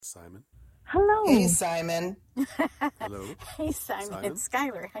Simon. Hello. Hey, Simon. Hello. Hey, Simon. It's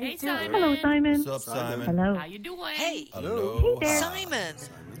Skylar. How you doing? Simon. Hello, Simon. What's up, Simon? Hello. How you doing? Hey. Hello. Hey there. Simon.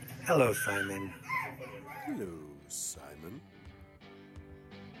 Simon. Hello, Simon. Hello, Simon.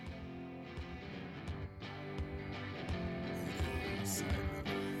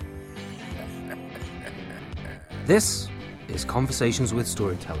 This is Conversations with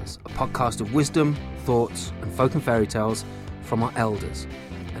Storytellers, a podcast of wisdom, thoughts, and folk and fairy tales from our elders.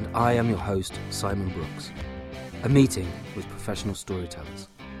 And I am your host, Simon Brooks. A meeting with professional storytellers.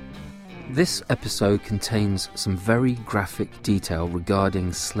 This episode contains some very graphic detail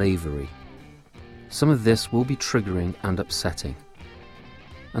regarding slavery. Some of this will be triggering and upsetting.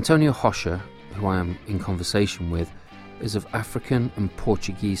 Antonio Rocha, who I am in conversation with, is of African and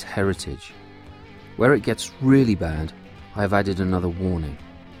Portuguese heritage. Where it gets really bad, I have added another warning.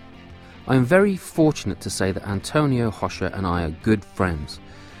 I am very fortunate to say that Antonio Rocha and I are good friends.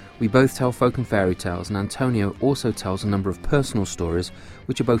 We both tell folk and fairy tales, and Antonio also tells a number of personal stories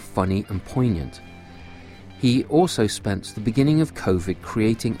which are both funny and poignant. He also spent the beginning of COVID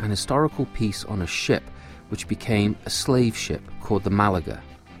creating an historical piece on a ship which became a slave ship called the Malaga.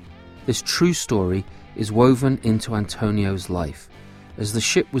 This true story is woven into Antonio's life, as the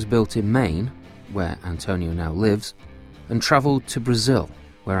ship was built in Maine, where Antonio now lives, and travelled to Brazil,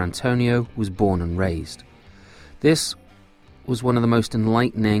 where Antonio was born and raised. This was one of the most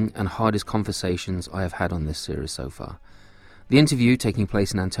enlightening and hardest conversations I have had on this series so far. The interview, taking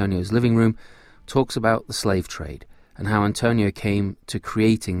place in Antonio's living room, talks about the slave trade and how Antonio came to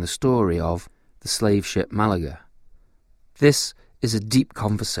creating the story of the slave ship Malaga. This is a deep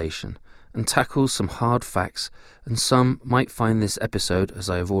conversation and tackles some hard facts, and some might find this episode,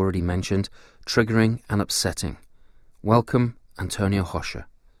 as I have already mentioned, triggering and upsetting. Welcome, Antonio Rocha.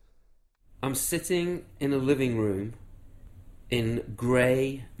 I'm sitting in a living room in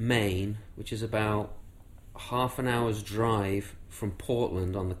Gray, Maine, which is about half an hour's drive from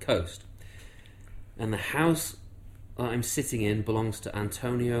Portland on the coast. And the house that I'm sitting in belongs to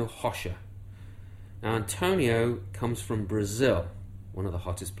Antonio Rocha. Now, Antonio comes from Brazil, one of the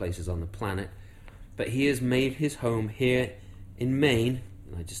hottest places on the planet, but he has made his home here in Maine,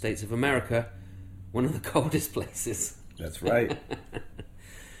 United States of America, one of the coldest places. That's right.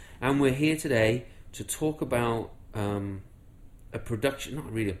 And we're here today to talk about a production,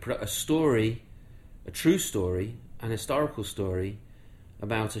 not really a story, a true story, an historical story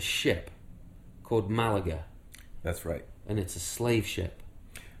about a ship called Malaga. That's right. And it's a slave ship.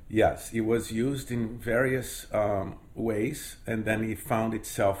 Yes, it was used in various ways, and then it found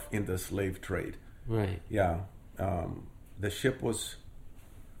itself in the slave trade. Right. Yeah. The ship was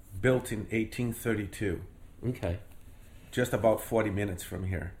built in 1832. Okay. Just about 40 minutes from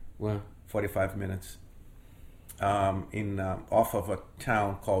here. Wow. 45 minutes. Off of a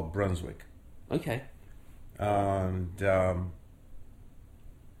town called Brunswick. Okay. And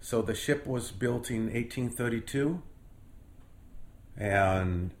so the ship was built in 1832,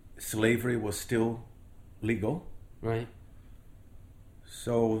 and slavery was still legal. Right.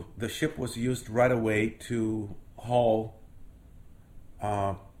 So the ship was used right away to haul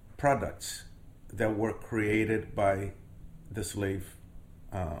products that were created by the slave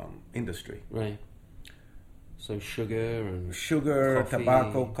industry. Right. So sugar, coffee.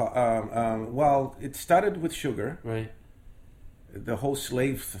 Tobacco. Well, it started with sugar. Right. The whole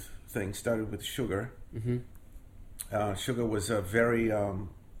slave thing started with sugar. Mm-hmm. Sugar was a very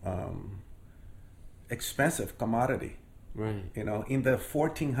expensive commodity. Right. You know, in the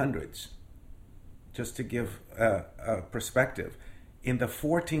 1400s, just to give a perspective, in the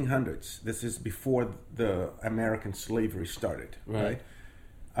 1400s, this is before the American slavery started, right?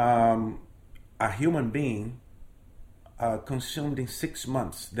 A human being consumed in 6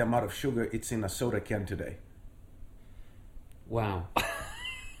 months the amount of sugar it's in a soda can today. Wow.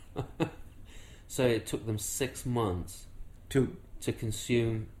 So it took them 6 months to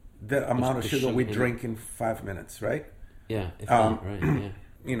consume the amount of sugar we in drink in 5 minutes, right? Yeah, if that, right, yeah.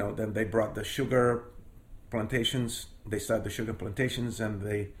 You know, then they brought the sugar plantations. They started the sugar plantations, and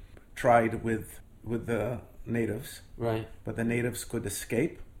they tried with the natives. Right. But the natives could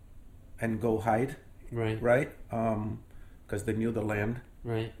escape and go hide. Right. Right? Because they knew the land.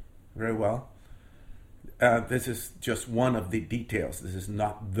 Right. Very well. This is just one of the details. This is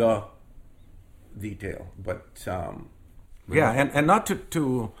not the detail, but yeah, and not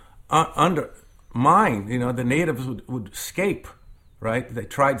to undermine. You know, the natives would escape. Right? They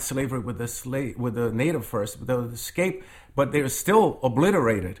tried slavery with the native first, but they would escape, but they were still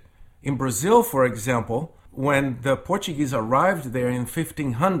obliterated. In Brazil, for example, when the Portuguese arrived there in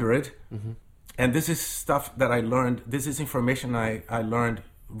 1500, mm-hmm. and this is stuff that I learned, this is information I learned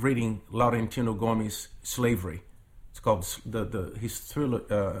reading Laurentino Gomes' Slavery. It's called his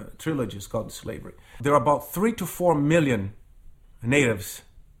trilogy is called Slavery. There are about 3 to 4 million natives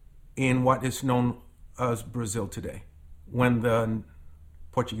in what is known as Brazil today when the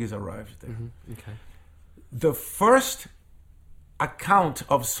Portuguese arrived there. Mm-hmm. Okay. The first account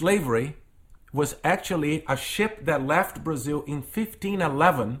of slavery was actually a ship that left Brazil in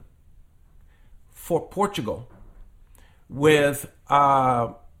 1511 for Portugal with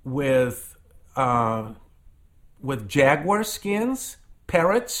jaguar skins,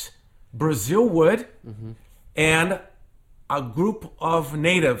 parrots, Brazil wood, and a group of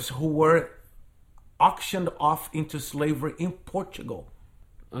natives who were auctioned off into slavery in Portugal.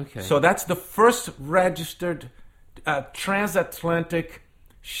 Okay. So that's the first registered transatlantic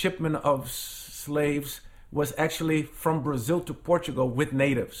shipment of slaves was actually from Brazil to Portugal with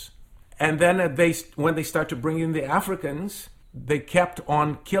natives. And then when they start to bring in the Africans, they kept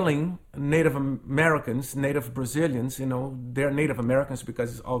on killing Native Americans, Native Brazilians. They're Native Americans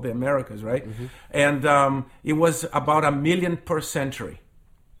because it's all the Americas, right? Mm-hmm. And it was about 1 million per century.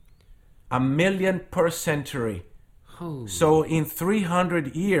 1 million per century. Oh. So in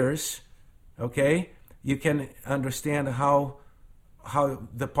 300 years, okay, you can understand how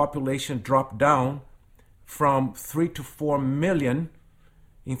the population dropped down from 3 to 4 million.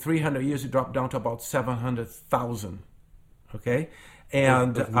 In 300 years, it dropped down to about 700,000. Okay,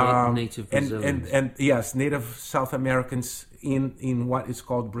 and native Brazilians. and yes, native South Americans in what is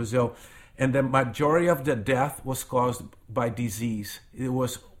called Brazil, and the majority of the death was caused by disease. It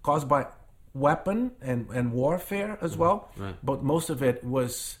was caused by weapon and warfare as well, right. But most of it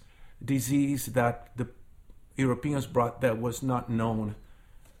was disease that the Europeans brought that was not known,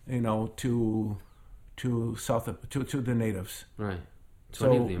 to the natives. Right.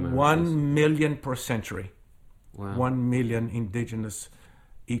 So 1 million per century. Wow. 1 million indigenous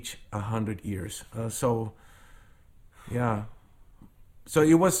each 100 years. So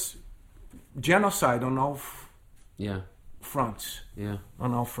it was genocide on all fronts. Yeah.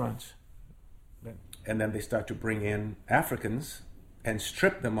 On all fronts. And then they start to bring in Africans and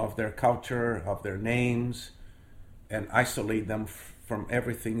strip them of their culture, of their names, and isolate them from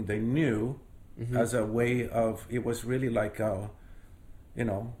everything they knew as a way of, it was really like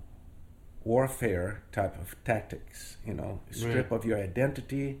warfare type of tactics, strip of your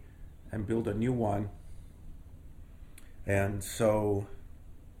identity and build a new one. And so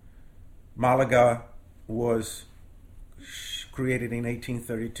Malaga was created in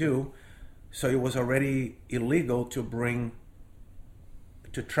 1832, so it was already illegal to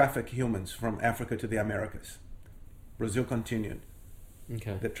traffic humans from Africa to the Americas. Brazil continued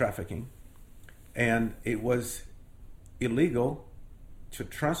the trafficking, and it was illegal to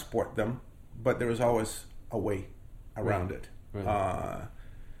transport them, but there was always a way around it. Right.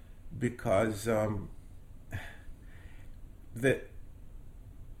 Because the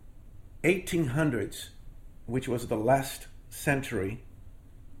 1800s, which was the last century,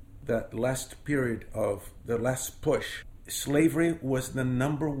 the last period of the last push, slavery was the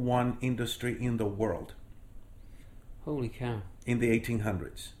number one industry in the world. Holy cow. In the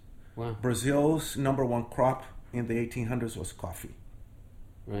 1800s. Wow. Brazil's number one crop in the 1800s was coffee.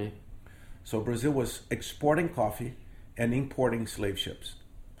 Right. So Brazil was exporting coffee and importing slave ships.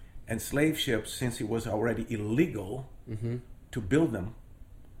 And slave ships, since it was already illegal to build them,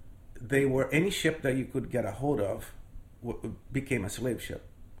 any ship that you could get a hold of became a slave ship.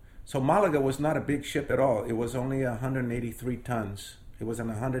 So Malaga was not a big ship at all. It was only 183 tons. It was an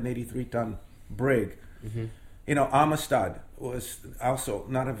 183-ton brig. Amistad was also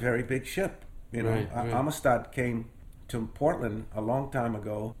not a very big ship. Right. Amistad came to Portland a long time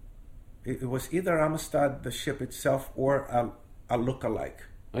ago. It was either Amistad, the ship itself, or a look-alike,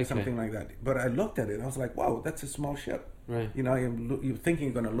 something like that. But I looked at it, I was like, wow, that's a small ship. Right. You're thinking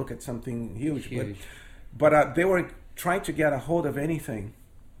you're going to look at something huge. But they were trying to get a hold of anything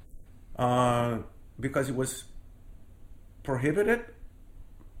because it was prohibited,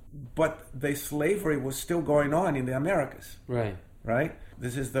 but the slavery was still going on in the Americas. Right. Right?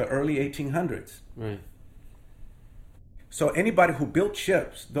 This is the early 1800s. Right. So anybody who built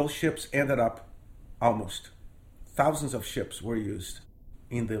ships, those ships ended up thousands of ships were used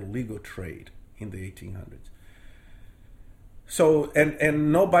in the legal trade in the 1800s. So,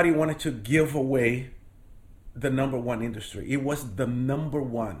 and nobody wanted to give away the number one industry. It was the number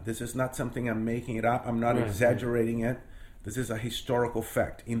one. This is not something I'm making it up. I'm not exaggerating it. This is a historical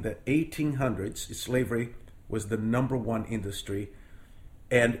fact. In the 1800s, slavery was the number one industry,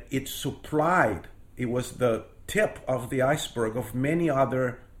 and it was the tip of the iceberg of many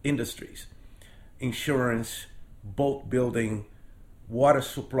other industries. Insurance, boat building, water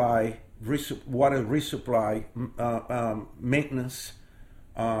supply, water resupply, maintenance,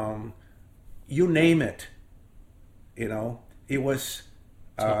 you name it. It was...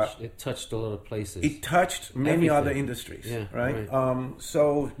 it touched a lot of places. It touched many other industries, right?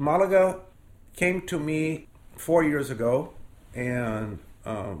 So Malaga came to me 4 years ago, and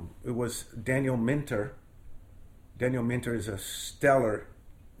it was Daniel Minter. Daniel Minter is a stellar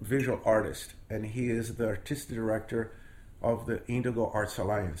visual artist, and he is the artistic director of the Indigo Arts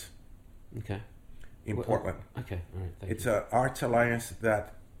Alliance. Okay. In Portland. Okay, all right. It's an arts alliance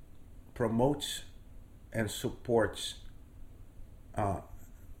that promotes and supports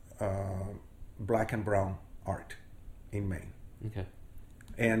black and brown art in Maine. Okay.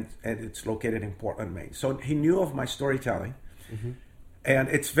 And it's located in Portland, Maine. So he knew of my storytelling. Mm-hmm. And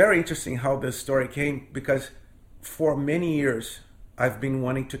it's very interesting how this story came, because for many years I've been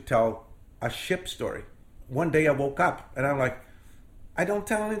wanting to tell a ship story. One day I woke up and I'm like, I don't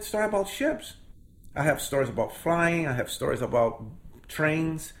tell any story about ships. I have stories about flying. I have stories about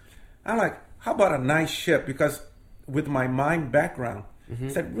trains. I'm like, how about a nice ship? Because with my mine background,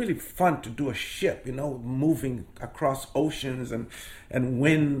 it's like really fun to do a ship, moving across oceans and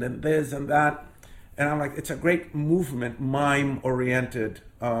wind and this and that. And I'm like, it's a great movement, mime-oriented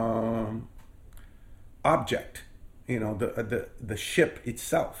object, the ship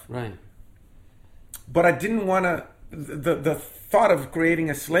itself. Right. But I didn't want to, the thought of creating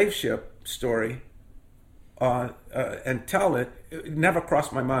a slave ship story and tell it never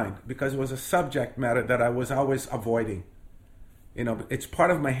crossed my mind, because it was a subject matter that I was always avoiding. It's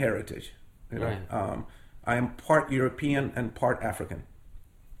part of my heritage. Right. I am part European and part African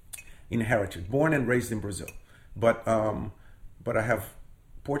in heritage, born and raised in Brazil. But I have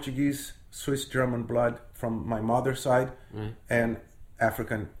Portuguese, Swiss, German blood from my mother's side, and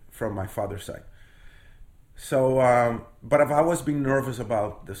African from my father's side. So, but I've always been nervous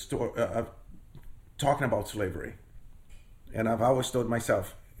about the story, talking about slavery. And I've always told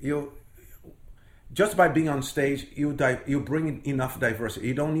myself, just by being on stage, you bring in enough diversity.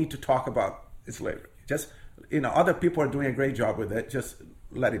 You don't need to talk about slavery. Just, other people are doing a great job with it. Just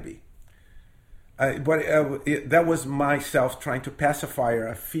let it be. That was myself trying to pacify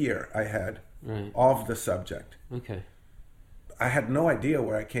a fear I had of the subject. Okay. I had no idea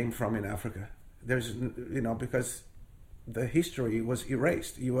where I came from in Africa. There's, because the history was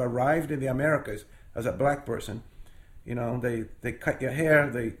erased. You arrived in the Americas as a black person. They cut your hair.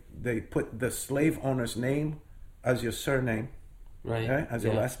 They put the slave owner's name as your surname, right? As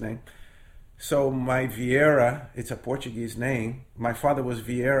your last name. So my Vieira, it's a Portuguese name. My father was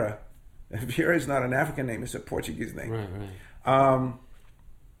Vieira. Vieira is not an African name; it's a Portuguese name. Right.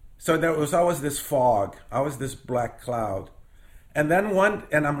 So there was always this fog, always this black cloud, and then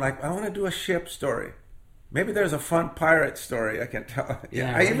and I'm like, I want to do a ship story. Maybe there's a fun pirate story I can tell.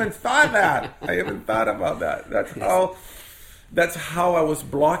 Yeah, I even thought that. I even thought about that. That's how I was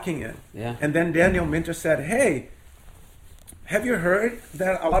blocking it. Yeah. And then Daniel Minter said, hey, have you heard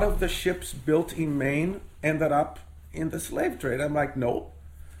that a lot of the ships built in Maine ended up in the slave trade? I'm like, no.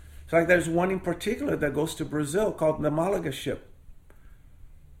 It's like there's one in particular that goes to Brazil called the Malaga ship.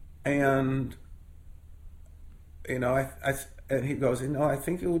 And, and he goes, I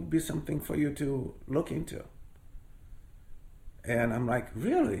think it would be something for you to look into. And I'm like,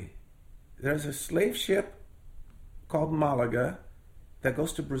 really? There's a slave ship called Malaga that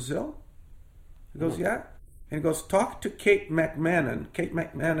goes to Brazil? He goes, yeah. And he goes, talk to Kate McMahon. Kate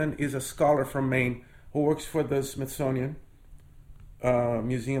McMahon is a scholar from Maine who works for the Smithsonian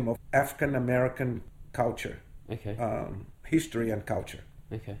Museum of African American Culture. Okay. History and Culture.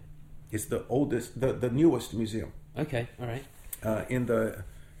 Okay. It's the oldest, the newest museum. Okay, all right. In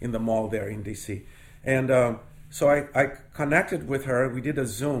the mall there in DC. And so I connected with her. We did a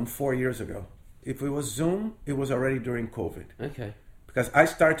Zoom 4 years ago. If it was Zoom, it was already during COVID. Okay. Because I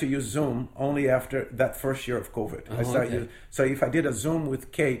started to use Zoom only after that first year of COVID. So if I did a Zoom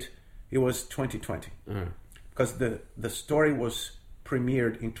with Kate, it was 2020. Because the story was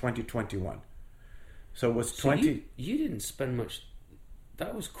premiered in 2021. So it was 20... You didn't spend much...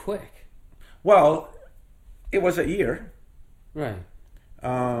 That was quick. Well, it was a year. Right.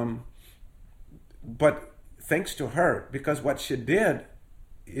 But thanks to her, because what she did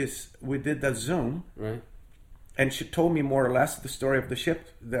is we did the Zoom. Right. And she told me more or less the story of the ship.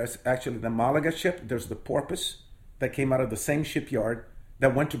 There's actually the Malaga ship. There's the Porpoise that came out of the same shipyard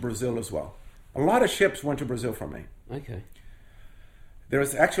that went to Brazil as well. A lot of ships went to Brazil from me. Okay. There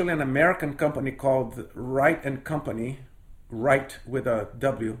was actually an American company called Wright and Company, Wright with a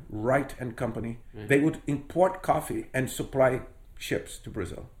W, Wright and Company. Right. They would import coffee and supply ships to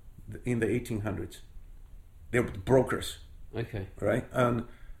Brazil in the 1800s. They were brokers. Okay. Right? And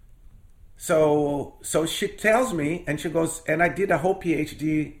so she tells me, and she goes, and I did a whole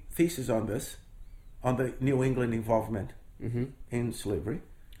PhD thesis on this, on the New England involvement in slavery.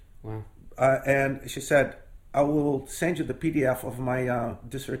 Wow. And she said, I will send you the PDF of my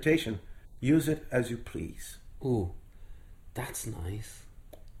dissertation. Use it as you please. Ooh, that's nice.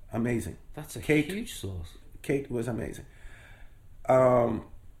 Amazing. That's a Kate, huge source. Kate was amazing.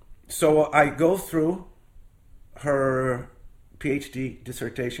 So I go through her PhD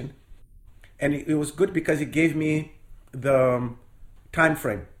dissertation, and it was good because it gave me the time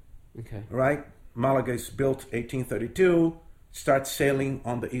frame. Okay. Right? Malaga is built 1832, starts sailing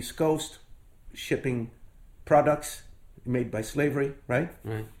on the East Coast, shipping products made by slavery, right?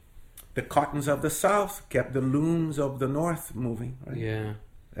 Right. The cottons of the South kept the looms of the North moving, right? Yeah.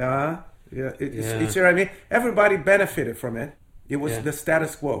 Yeah. You see what I mean? Everybody benefited from it. It was the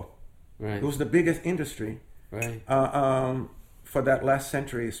status quo. Right. It was the biggest industry. Right. For that last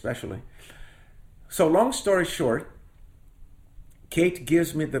century especially. So long story short, Kate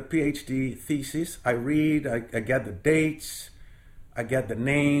gives me the PhD thesis. I read, I get the dates, I get the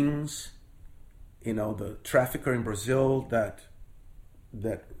names, the trafficker in Brazil that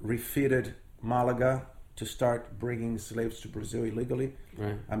refitted Malaga to start bringing slaves to Brazil illegally.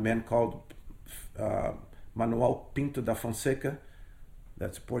 Right. A man called Manuel Pinto da Fonseca.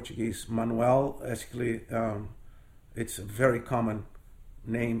 That's Portuguese. Manuel, actually, it's a very common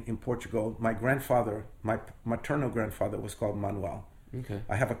name in Portugal. My grandfather, my maternal grandfather, was called Manuel. Okay.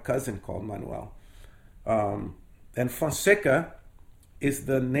 I have a cousin called Manuel. And Fonseca is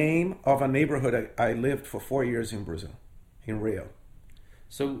the name of a neighborhood I lived for 4 years in Brazil, in Rio.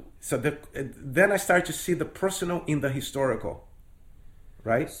 So then I start to see the personal in the historical,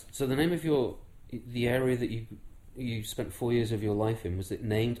 right? So the name of the area that you spent 4 years of your life in, was it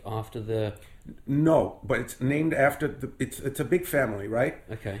named after the... No, but it's named after it's a big family, right?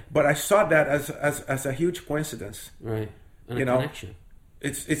 Okay. But I saw that as a huge coincidence. Right. And a connection.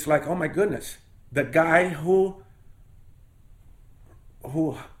 It's like, oh my goodness, the guy who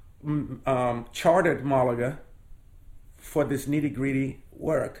chartered Malaga for this nitty-gritty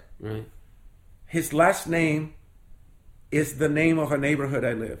work. Right. His last name is the name of a neighborhood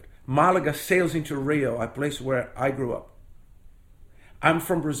I lived. Malaga sails into Rio, a place where I grew up. I'm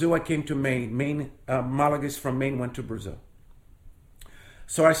from Brazil, I came to Maine. Malaga is from Maine, went to Brazil.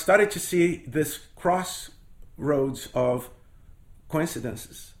 So I started to see this crossroads of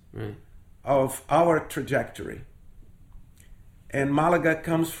coincidences, right, of our trajectory. And Malaga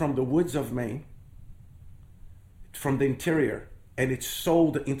comes from the woods of Maine, from the interior, and it's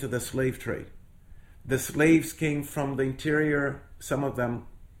sold into the slave trade. The slaves came from the interior, some of them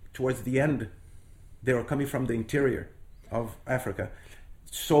towards the end, they were coming from the interior of Africa,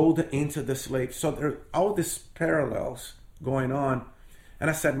 sold into the slave. So there are all these parallels going on. And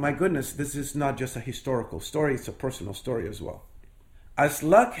I said, my goodness, this is not just a historical story, it's a personal story as well. As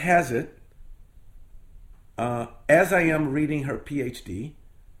luck has it, as I am reading her PhD,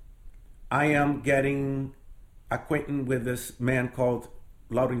 I am getting acquainted with this man called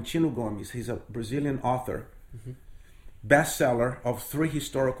Laurentino Gomes. He's a Brazilian author, bestseller of 3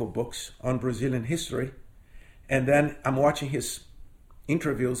 historical books on Brazilian history. And then I'm watching his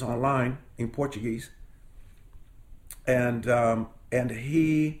interviews online in Portuguese. And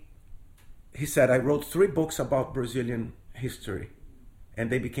he said, I wrote 3 books about Brazilian history, and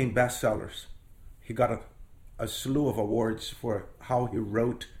they became bestsellers. He got a slew of awards for how he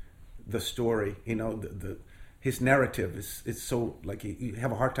wrote the story. His narrative is so, like, you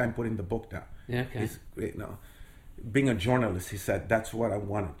have a hard time putting the book down. Yeah, okay. Being a journalist, he said, that's what I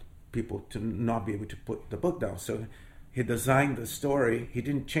wanted, people to not be able to put the book down. So he designed the story. He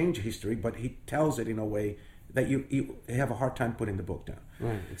didn't change history, but he tells it in a way that you have a hard time putting the book down.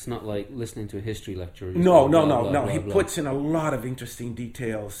 Right. It's not like listening to a history lecture. No. He puts in a lot of interesting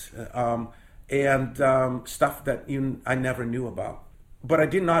details and stuff that I never knew about. But I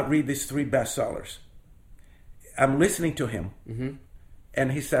did not read these 3 bestsellers. I'm listening to him.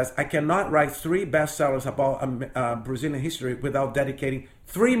 And he says, I cannot write 3 bestsellers about Brazilian history without dedicating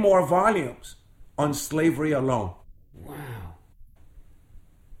 3 more volumes on slavery alone. Wow.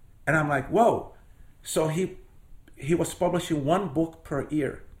 And I'm like, whoa. So he was publishing 1 book per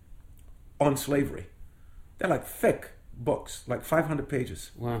year on slavery. They're like thick books, like 500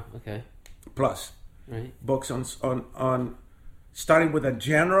 pages. Wow, okay. Plus. Right. Books on starting with a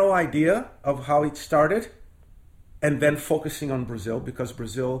general idea of how it started, and then focusing on Brazil, because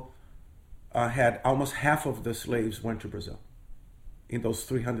Brazil had almost half of the slaves went to Brazil in those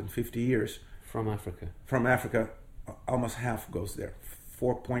 350 years. From Africa. From Africa, almost half goes there,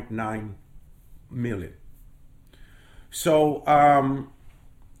 4.9 million. So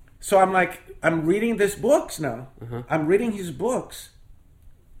so I'm reading these books now. I'm reading his books,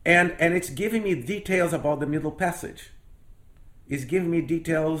 and it's giving me details about the Middle Passage. It's giving me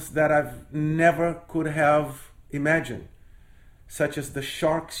details that I've never could have imagined, such as the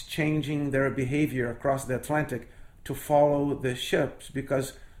sharks changing their behavior across the Atlantic to follow the ships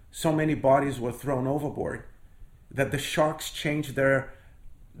because so many bodies were thrown overboard, that the sharks changed their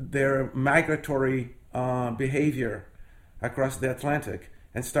migratory behavior across the Atlantic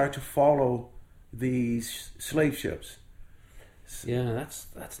and start to follow these slave ships. Yeah,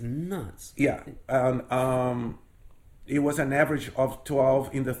 that's nuts. Yeah, it was an average of 12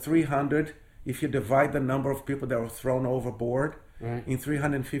 in the 300. If you divide the number of people that were thrown overboard, right, in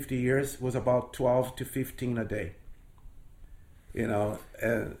 350 years, it was about 12 to 15 a day. You know,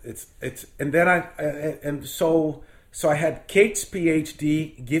 so I had Kate's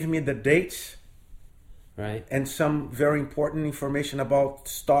PhD give me the dates, right, and some very important information about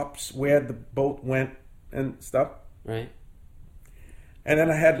stops, where the boat went and stuff. Right. And then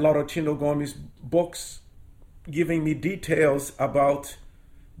I had Laurentino Gomes' books giving me details about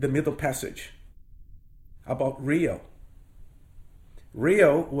the Middle Passage, about Rio.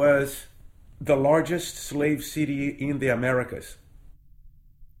 Rio was the largest slave city in the Americas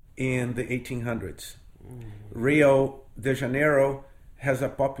in the 1800s. Rio de Janeiro has a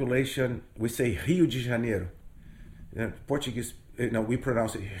population, we say Rio de Janeiro. In Portuguese, we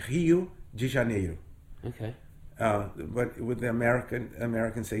pronounce it Rio de Janeiro. Okay. But with the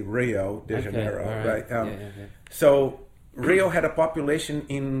Americans say Rio de Janeiro, right? Okay. So Rio had a population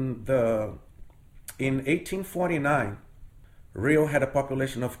in 1849. Rio had a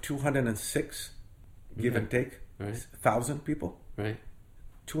population of 206, give and take, right, 1,000 people. Right.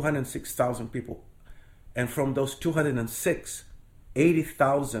 206,000 people. And from those 206,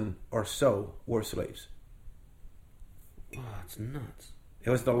 80,000 or so were slaves. Wow, that's nuts.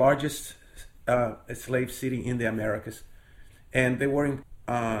 It was the largest slave city in the Americas. And they were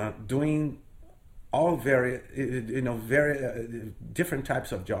doing all very different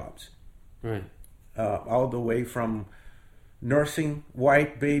types of jobs. Right. All the way from nursing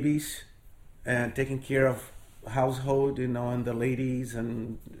white babies and taking care of household, and the ladies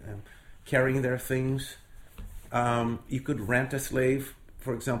and carrying their things. You could rent a slave.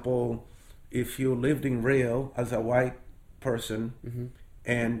 For example, if you lived in Rio as a white person,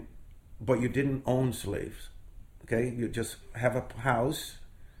 but you didn't own slaves, okay? You just have a house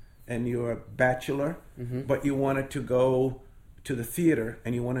and you're a bachelor, but you wanted to go to the theater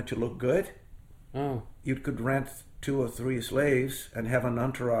and you wanted to look good, you could rent 2 or 3 slaves and have an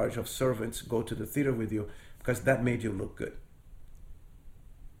entourage of servants go to the theater with you, because that made you look good.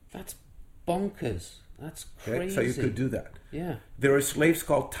 That's bonkers. That's crazy. Okay? So you could do that. Yeah. There are slaves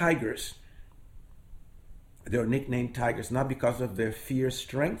called tigers. They're nicknamed tigers, not because of their fierce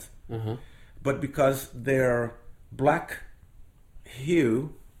strength, but because their black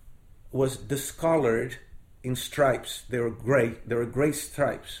hue was discolored in stripes. They were gray. There were gray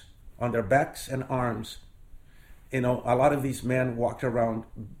stripes on their backs and arms. A lot of these men walked around,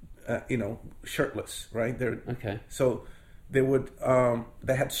 shirtless, right? Okay. So they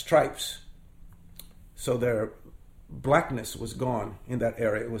had stripes. So their blackness was gone in that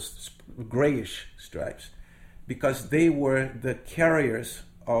area. It was grayish stripes, because they were the carriers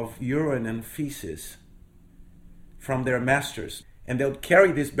of urine and feces from their masters. And they would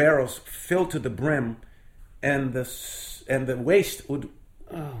carry these barrels filled to the brim, and the waste would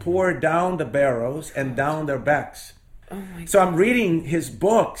pour down the barrels and down their backs. So I'm reading his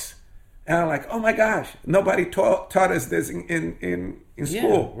books, and I'm like, oh my gosh, nobody taught us this in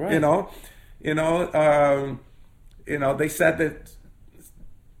school. Right. They said that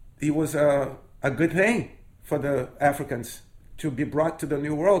it was a good thing for the Africans to be brought to the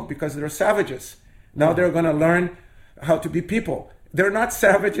New World, because they're savages. Now they're going to learn how to be people. They're not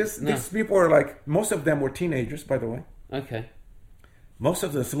savages. No. These people are most of them were teenagers, by the way. Okay. Most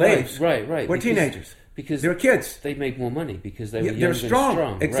of the slaves were teenagers. Because they're kids. They made more money because they were they're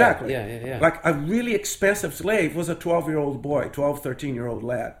strong. Exactly. Right. Yeah. Like a really expensive slave was a 12-year-old boy, 12, 13-year-old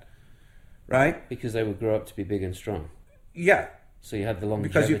lad. Right? Because they would grow up to be big and strong. Yeah. So you had the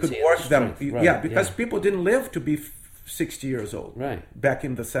longevity. Because you could work them. Right. Because people didn't live to be 60 years old. Right. Back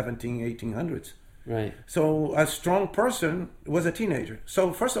in the 1800s. Right. So a strong person was a teenager.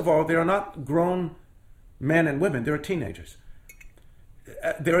 So first of all, they are not grown men and women. They're teenagers.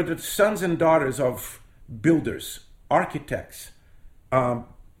 They're the sons and daughters of builders, architects,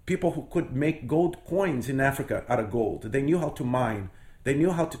 people who could make gold coins in Africa out of gold. They knew how to mine. They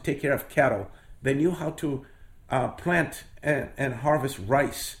knew how to take care of cattle. They knew how to plant and harvest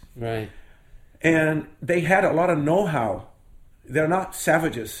rice. Right. And they had a lot of know-how. They're not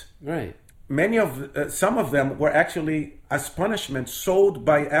savages. Right. Some of them were actually, as punishment, sold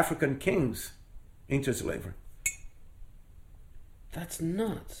by African kings into slavery. That's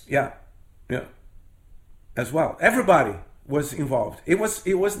nuts. Yeah. As well, everybody was involved. It was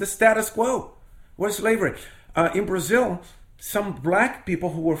the status quo. Was slavery in Brazil? Some black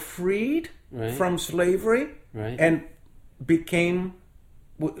people who were freed from slavery and became,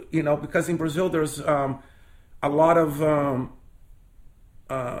 because in Brazil there's a lot of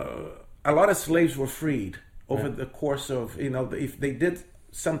slaves were freed over the course of, if they did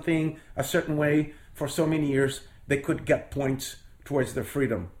something a certain way for so many years, they could get points towards their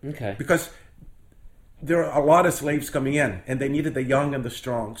freedom. Okay. Because there are a lot of slaves coming in, and they needed the young and the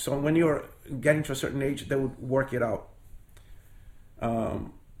strong. So when you were getting to a certain age, they would work it out.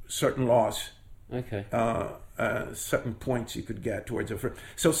 Certain laws. Okay. Certain points you could get towards it.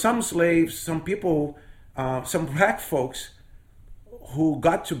 So some slaves, some people, some black folks who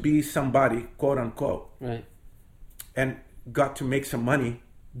got to be somebody, quote unquote, right, and got to make some money,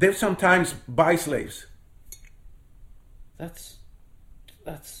 they sometimes buy slaves. That's.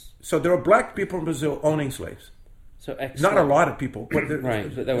 So there are black people in Brazil owning slaves. So not a lot of people, but but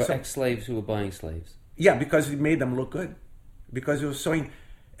there were ex-slaves who were buying slaves. Yeah, because it made them look good, because it was so.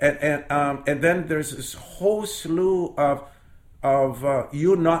 And then there's this whole slew of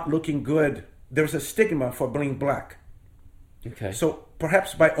you not looking good. There's a stigma for being black. Okay. So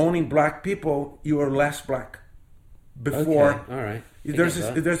perhaps by owning black people, you are less black. Before, okay. All right.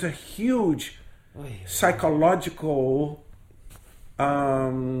 There's a huge psychological,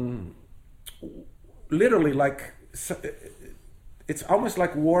 literally like it's almost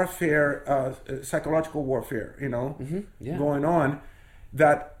like warfare, psychological warfare, going on.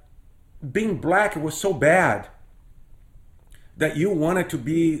 That being black was so bad that you wanted to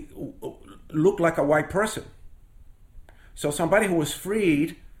look like a white person. So somebody who was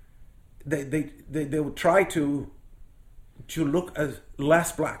freed, they would try to look as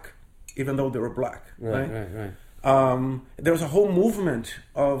less black, even though they were black. Right. There was a whole movement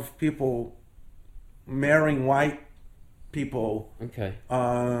of people marrying white people. Okay.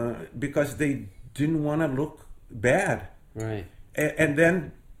 Because they didn't want to look bad. Right. And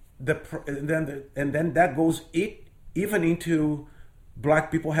then that goes even into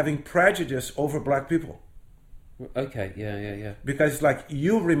black people having prejudice over black people. Okay, yeah. Because it's like,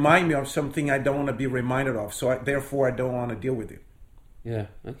 you remind me of something I don't want to be reminded of, so therefore I don't want to deal with you. Yeah,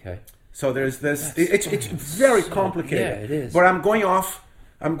 okay. So there's this. It's very complicated. Yeah, it is. But I'm going off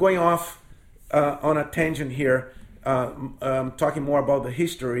on a tangent here, talking more about the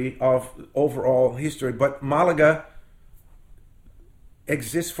history of overall history. But Malaga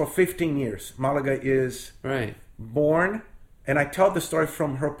exists for 15 years. Malaga is born, and I tell the story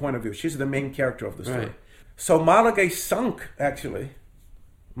from her point of view. She's the main character of the story. Right. So Malaga is sunk, actually.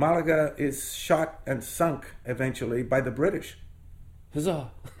 Malaga is shot and sunk eventually by the British.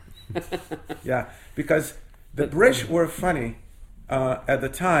 Huzzah! Yeah, because the British were funny at the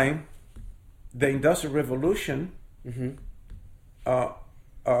time. The Industrial Revolution. Mm-hmm.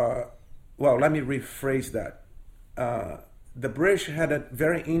 Well, let me rephrase that. The British had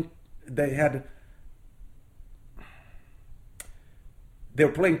they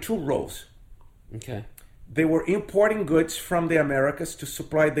were playing two roles. Okay. They were importing goods from the Americas to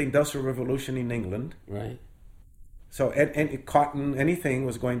supply the Industrial Revolution in England. Right. So, and cotton, anything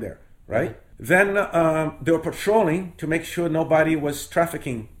was going there, right? Then they were patrolling to make sure nobody was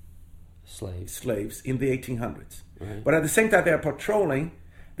trafficking slaves in the 1800s. Right. But at the same time they're patrolling,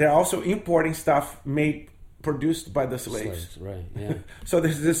 they're also importing stuff produced by the slaves. Right, yeah. So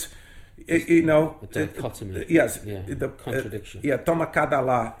there's this, a dichotomy. Yes. Yeah. The contradiction. Toma cada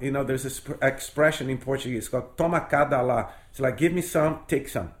lá. There's this expression in Portuguese called toma cada lá. It's like, give me some, take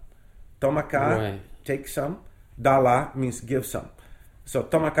some. Toma cá, take some. Da lá means give some. So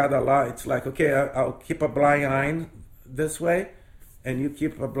toma cada lá, it's like, okay, I'll keep a blind eye this way, and you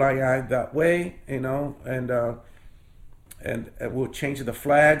keep a blind eye that way, and we'll change the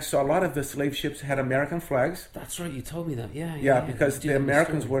flags. So a lot of the slave ships had American flags. That's right, you told me that. Yeah, because the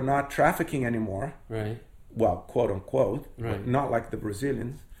Americans were not trafficking anymore. Right. Well, quote unquote. Right. Not like the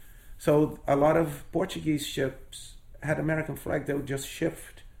Brazilians. So a lot of Portuguese ships had American flag. They would just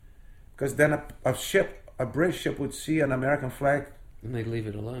shift, because then a British ship would see an American flag and they'd leave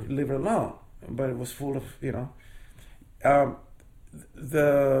it alone. But it was full of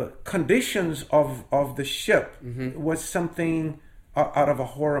the conditions of the ship was something out of a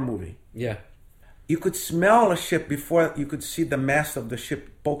horror movie. Yeah. You could smell a ship before you could see the mast of the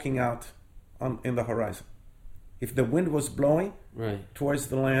ship poking out in the horizon. If the wind was blowing towards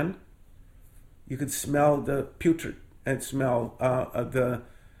the land, You could smell the putrid and smell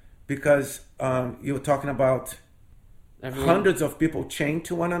because you were talking about hundreds of people chained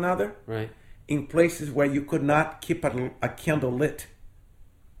to one another, right, in places where you could not keep a candle lit.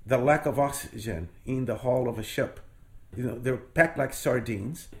 The lack of oxygen in the hull of a ship. They're packed like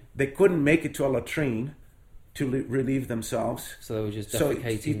sardines. They couldn't make it to a latrine to relieve themselves. So they were just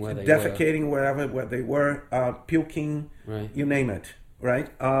defecating where they defecating where they were, puking, right, you name it, right?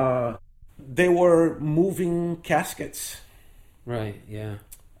 They were moving caskets. Right, yeah.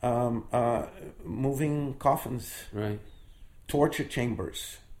 Moving coffins. Right. Torture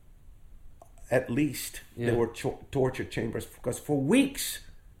chambers. At least Yeah. there were torture chambers, because for weeks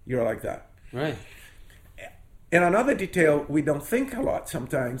you're like that. Right. And another detail we don't think a lot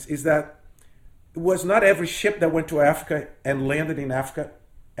sometimes is that it was not every ship that went to Africa and landed in Africa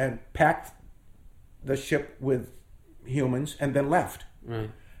and packed the ship with humans and then left. Right.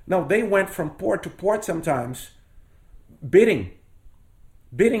 No, they went from port to port sometimes, bidding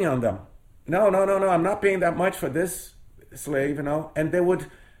on them. No, I'm not paying that much for this slave, and they would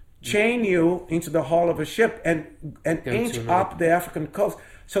chain you into the hull of a ship and inch up the African coast.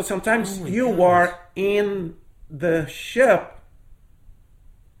 So sometimes you are in the ship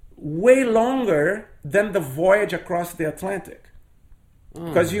way longer than the voyage across the Atlantic,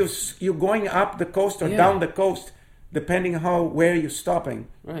 because you're going up the coast or down the coast, depending where you're stopping.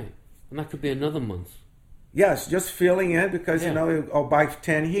 Right, and that could be another month. Yes, just filling in, because I'll buy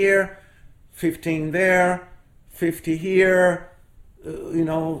 10 here, 15 there, 50 here,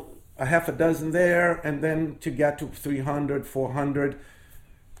 a half a dozen there, and then to get to 300, 400.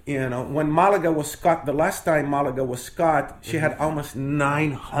 When Malaga was cut, the last time Malaga was cut, she had almost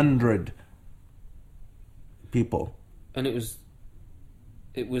 900 people. And it was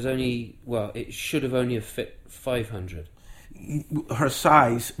only, it should have only fit 500. Her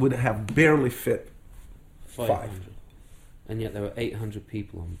size would have barely fit 500. And yet there were 800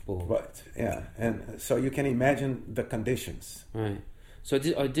 people on board. Right, yeah. And so you can imagine the conditions. Right. So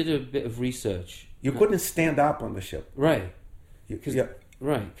I did a bit of research. You couldn't stand up on the ship. Right. Yeah.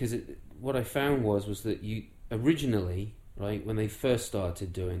 Right, because what I found was that you originally, right, when they first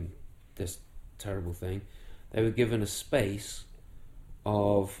started doing this terrible thing, they were given a space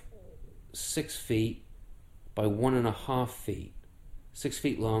of 6 feet by 1.5 feet, 6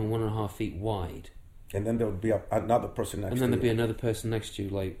 feet long, 1.5 feet wide. And then there would be another person next to you. And then there'd be another person next to you,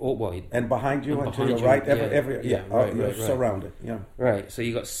 like, or wide. And behind you and to your right, you're surrounded. Yeah. Right, so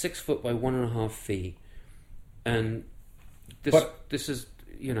you got 6 foot by 1.5 feet. And this is,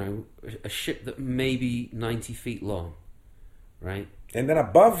 a ship that may be 90 feet long, right? And then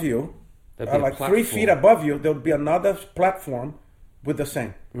above you, like 3 feet above you, there would be another platform with the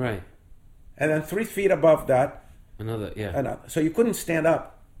same. Right. And then 3 feet above that, another. So you couldn't stand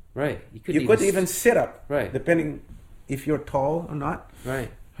up. Right. You couldn't even sit up. Right. Depending if you're tall or not.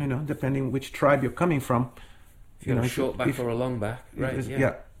 Right. Depending which tribe you're coming from. If you're a short back or a long back. Right.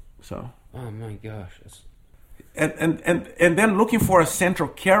 Yeah. So. Oh my gosh. And then looking for a central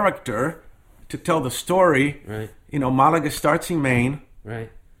character to tell the story. Right. Malaga starts in Maine.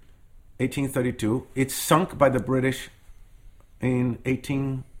 Right. 1832. It's sunk by the British in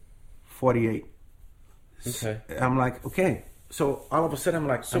 1848. Okay. I'm like, okay. So all of a sudden I'm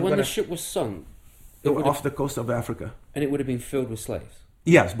like... So when the ship was sunk... off the coast of Africa. And it would have been filled with slaves?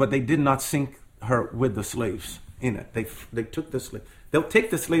 Yes, but they did not sink her with the slaves in it. They took the slaves. They'll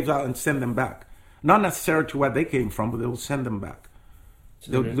take the slaves out and send them back. Not necessarily to where they came from, but they'll send them back.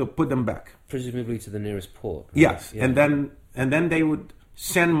 They'll put them back. Presumably to the nearest port. Right? Yes, yeah. and then they would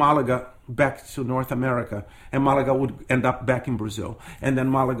send Malaga back to North America, and Malaga would end up back in Brazil, and then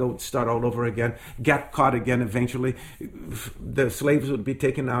Malaga would start all over again, get caught again eventually. The slaves would be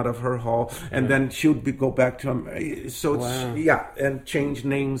taken out of her hull, and then she would go back to so and change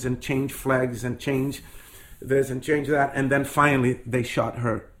names and change flags and change this and change that, and then finally they shot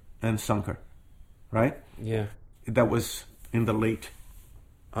her and sunk her, right? Yeah. That was in the late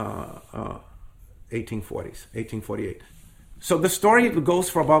 1840s, 1848. So the story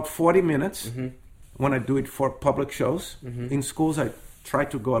goes for about 40 minutes when I do it for public shows. In schools, I try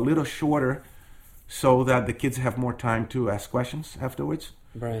to go a little shorter so that the kids have more time to ask questions afterwards.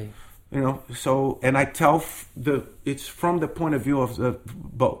 Right. So, and I tell it's from the point of view of the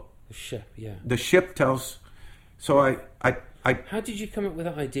boat. The ship, yeah. The ship tells, so I How did you come up with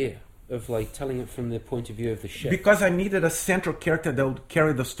that idea of like telling it from the point of view of the ship? Because I needed a central character that would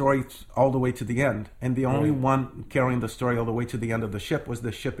carry the story all the way to the end. And the only one carrying the story all the way to the end of the ship was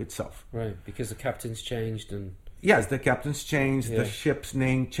the ship itself. Right, because the captain's changed and... Yes, the captain's changed, the ship's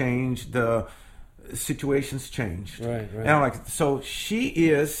name changed, the situations changed. Right. And I'm like, so she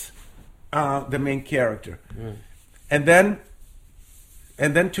is the main character. And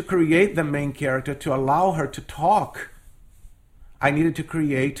then to create the main character, to allow her to talk, I needed to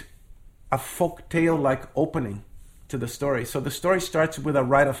create a folk tale like opening to the story. So the story starts with a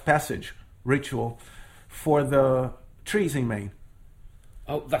rite of passage ritual for the trees in Maine.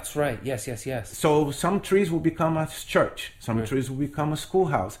 Oh, that's right. Yes. So some trees will become a church. Some trees will become a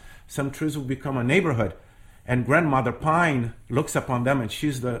schoolhouse. Some trees will become a neighborhood. And Grandmother Pine looks upon them, and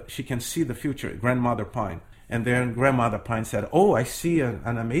she can see the future, Grandmother Pine. And then Grandmother Pine said, "Oh, I see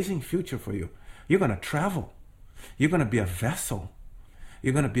an amazing future for you. You're going to travel. You're going to be a vessel.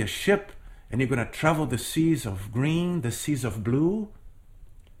 You're going to be a ship, and you're going to travel the seas of green, the seas of blue."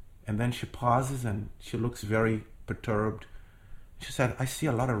 And then she pauses, and she looks very perturbed. She said, "I see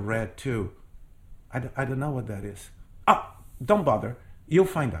a lot of red, too. I don't know what that is." "Ah, don't bother. You'll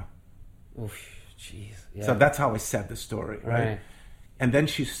find out." Oof, jeez. Yeah. So that's how I set the story, right? And then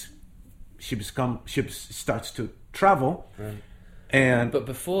she starts to travel. Right. But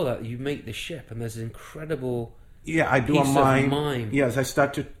before that, you make the ship, and there's an incredible I do piece a of mime. Yes, I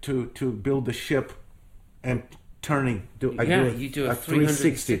start to build the ship and turning. You do a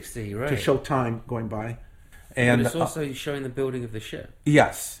 360, right? To show time going by. But And it's also showing the building of the ship.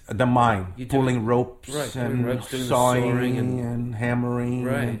 Yes, the mine, pulling ropes, doing doing the sawing sawing and hammering.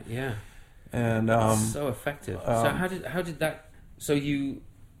 Right, And so effective. So how did that? So you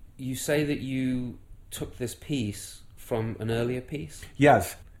say that you took this piece from an earlier piece?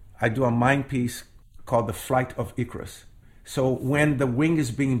 Yes, I do a mime piece called The Flight of Icarus. So when the wing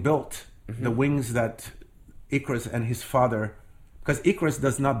is being built, the wings that Icarus and his father, because Icarus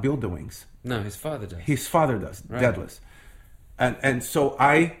does not build the wings. No, his father does. His father does, right. Daedalus. And so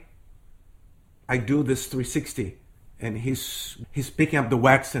I do this 360, and he's picking up the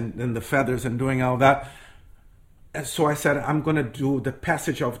wax and the feathers and doing all that. And so I said, I'm going to do the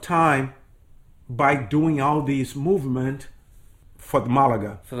passage of time by doing all these movement for the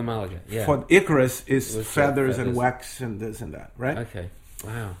Malaga. For the Malaga, yeah. For Icarus is feathers and wax and this and that, right? Okay,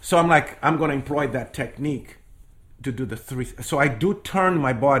 wow. So I'm like, I'm going to employ that technique to do the three. So I do turn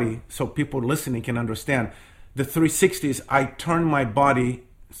my body so people listening can understand. The 360s, I turn my body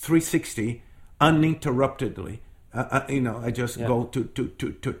 360 uninterruptedly. I just go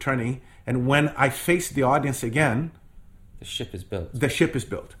to turning. And when I face the audience again, the ship is built. The ship is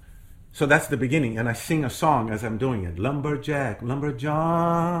built. So that's the beginning. And I sing a song as I'm doing it. Lumberjack,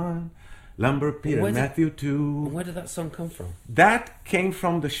 Lumberjohn, Lumber Peter, Matthew too. Where did that song come from? That came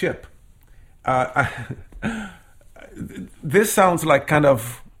from the ship. This sounds like kind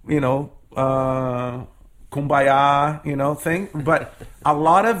of, kumbaya, thing. But a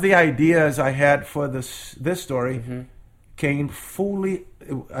lot of the ideas I had for this story came fully,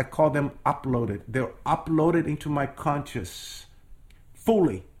 I call them uploaded. They're uploaded into my conscious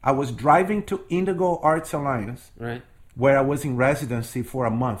fully. I was driving to Indigo Arts Alliance, right, where I was in residency for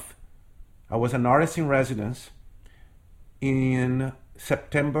a month. I was an artist in residence in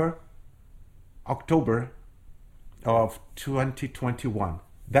October of 2021.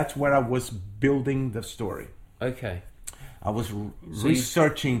 That's where I was building the story. Okay. I was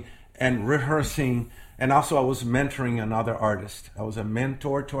researching and rehearsing, and also I was mentoring another artist. I was a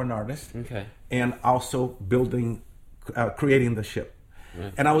mentor to an artist. Okay. And also creating the ship.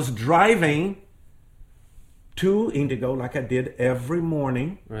 Right. And I was driving to Indigo like I did every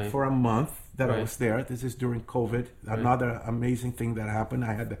morning for a month that I was there. This is during COVID. Another amazing thing that happened.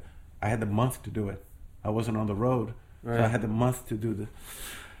 I had the month to do it. I wasn't on the road, so I had the month to do this.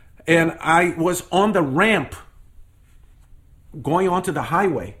 And I was on the ramp, going onto the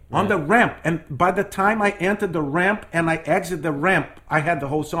highway, on the ramp. And by the time I entered the ramp and I exited the ramp, I had the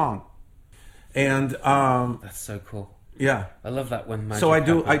whole song. And that's so cool. Yeah, I love that when magic. So I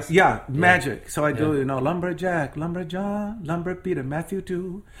do, happens. magic. So I do, Lumberjack, Lumberjohn, Lumber Peter, Matthew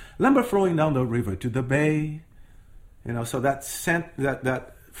too, lumber flowing down the river to the bay. So that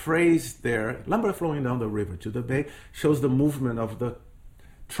phrase there, lumber flowing down the river to the bay, shows the movement of the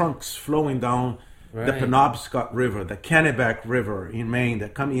trunks flowing down the Penobscot River, the Kennebec River in Maine,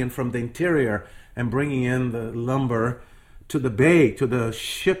 that come in from the interior and bringing in the lumber to the bay, to the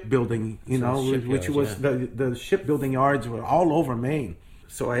shipbuilding, which was the shipbuilding yards were all over Maine.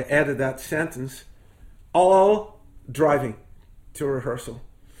 So I added that sentence, all driving to rehearsal.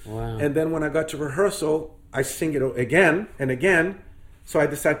 Wow. And then when I got to rehearsal, I sing it again and again. So I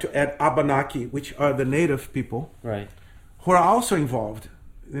decided to add Abenaki, which are the native people, who are also involved.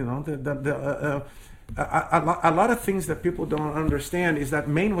 A lot of things that people don't understand is that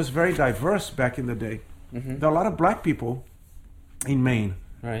Maine was very diverse back in the day. Mm-hmm. There are a lot of black people in Maine,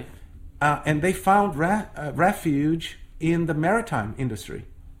 right? And they found refuge in the maritime industry.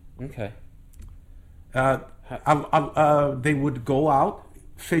 Okay. They would go out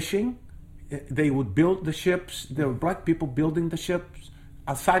fishing. They would build the ships. There were black people building the ships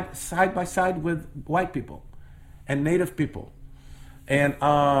side by side with white people and native people. And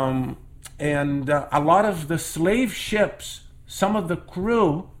a lot of the slave ships, some of the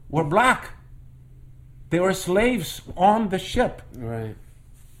crew were black. They were slaves on the ship. Right.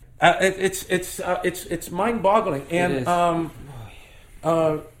 It's mind-boggling. And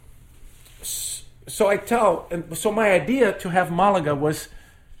so my idea to have Malaga was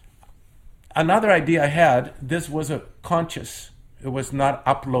another idea I had. This was a conscious. It was not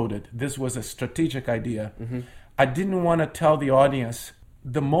uploaded. This was a strategic idea. Mm-hmm. I didn't want to tell the audience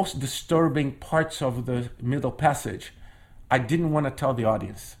the most disturbing parts of the Middle Passage. I didn't want to tell the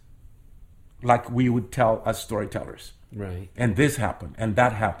audience like we would tell as storytellers. Right. And this happened, and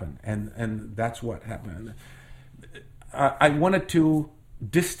that happened, and that's what happened. I wanted to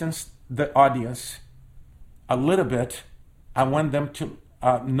distance the audience a little bit. I want them to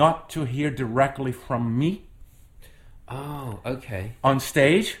not to hear directly from me. Oh, okay. On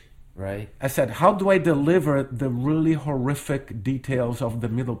stage. Right. I said, how do I deliver the really horrific details of the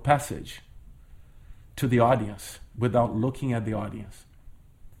Middle Passage to the audience without looking at the audience?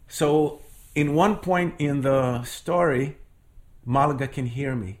 So in one point in the story, Malaga can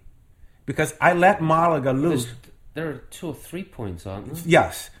hear me because I let Malaga loose. There are 2 or 3 points, aren't there?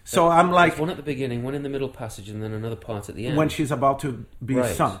 Yes. So I'm like... There's one at the beginning, one in the middle passage, and then another part at the end. When she's about to be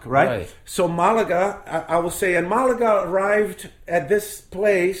sunk, right? So Malaga, I will say, and Malaga arrived at this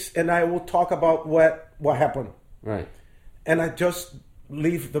place, and I will talk about what happened. Right. And I just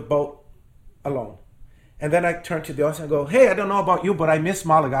leave the boat alone. And then I turn to the audience and go, hey, I don't know about you, but I miss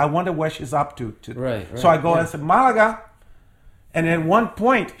Malaga. I wonder where she's up to. Right. So I go and say, Malaga. And at one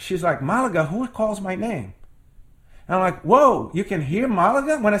point, she's like, Malaga, who calls my name? And I'm like, whoa, you can hear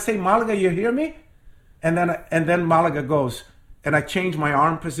Malaga? When I say Malaga, you hear me? And then Malaga goes, and I change my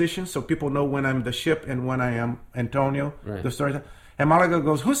arm position so people know when I'm the ship and when I am Antonio, the storyteller. And Malaga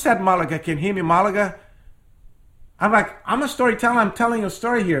goes, who said Malaga? Can you hear me, Malaga? I'm like, I'm a storyteller. I'm telling you a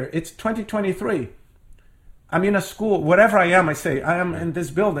story here. It's 2023. I'm in a school, whatever I am, I say, I am in this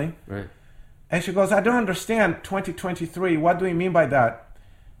building. Right. And she goes, I don't understand 2023. What do you mean by that?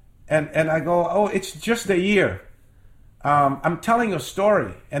 And I go, oh, it's just the year. I'm telling you a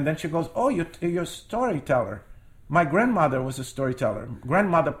story. And then she goes, oh, you're a storyteller. My grandmother was a storyteller.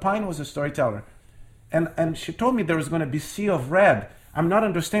 Grandmother Pine was a storyteller. And she told me there was going to be sea of red. I'm not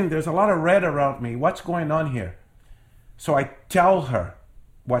understanding. There's a lot of red around me. What's going on here? So I tell her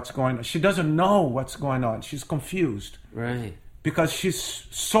what's going on. She doesn't know what's going on. She's confused. Right. Because she's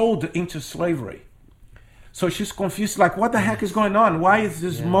sold into slavery. So she's confused, like, what the heck is going on? Why is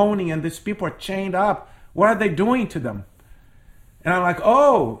this moaning and these people are chained up? What are they doing to them? And I'm like,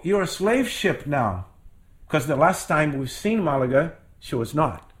 oh, you're a slave ship now. Because the last time we've seen Malaga, she was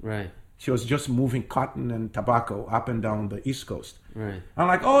not. Right. She was just moving cotton and tobacco up and down the East Coast. Right. I'm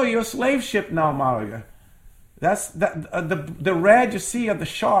like, oh, you're a slave ship now, Malaga. That's the red you see are the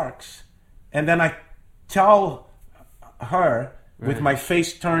sharks. And then I tell her with my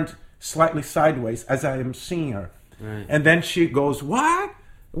face turned slightly sideways as I am seeing her. Right. And then she goes, what?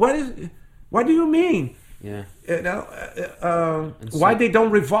 What do you mean? Yeah. You know, why they don't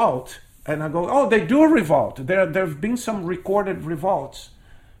revolt? And I go, oh, they do revolt. There have been some recorded revolts.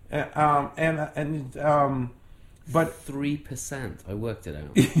 But 3%. I worked it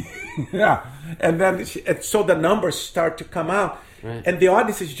out. Yeah. And then so the numbers start to come out. Right. And the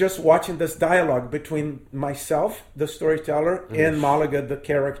audience is just watching this dialogue between myself, the storyteller, and Malaga, the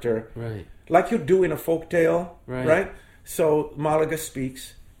character. Right. Like you do in a folktale, right? Right? So Malaga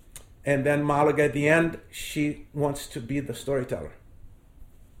speaks, and then Malaga at the end, she wants to be the storyteller.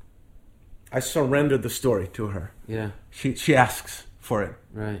 I surrender the story to her. Yeah. She asks for it.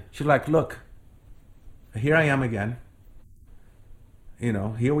 Right. She's like, look, here I am again. You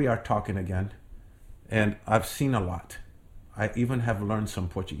know, here we are talking again. And I've seen a lot. I even have learned some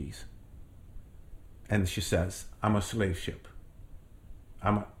Portuguese. And she says, I'm a slave ship.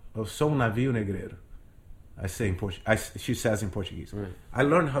 Eu sou navio negreiro. I say in Portuguese. She says in Portuguese. Right. I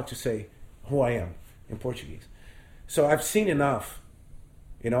learned how to say who I am in Portuguese. So I've seen enough.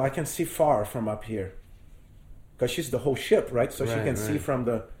 You know, I can see far from up here. Because she's the whole ship, right? So she can see from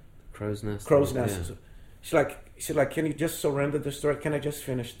the crow's nest. Yeah. She's like, can you just surrender the story? Can I just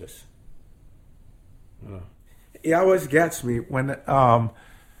finish this? It always gets me when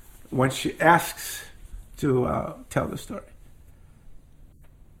she asks to tell the story.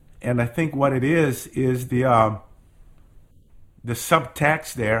 And I think what it is the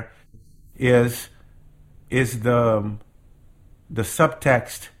subtext there is the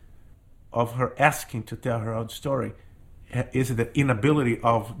subtext of her asking to tell her own story is the inability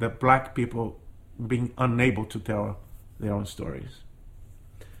of the black people being unable to tell their own stories,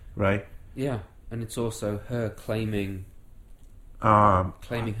 right? Yeah, and it's also her claiming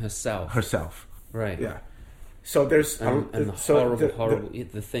herself. Herself, right? Yeah. So there's and the horrible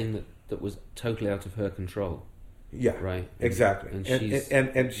the thing that was totally out of her control. Yeah, right. Exactly.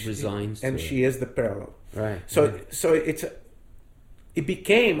 And she resigns, and she is the parallel. Right. So it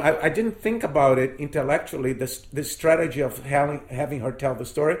became. I didn't think about it intellectually. The strategy of having her tell the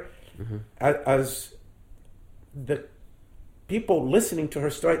story, as the people listening to her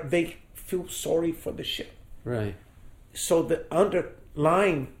story, they feel sorry for the ship. Right. So the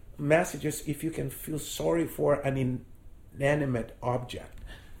underlying message is, if you can feel sorry for an inanimate object,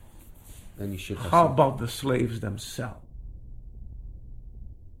 then you should have how about the slaves themselves?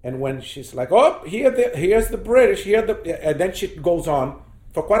 And when she's like, "Oh, here's the British," and then she goes on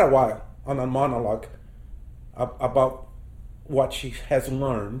for quite a while on a monologue about what she has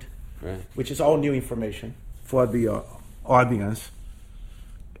learned, right, which is all new information for the audience.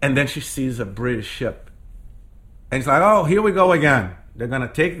 And then she sees a British ship, and it's like, "Oh, here we go again. They're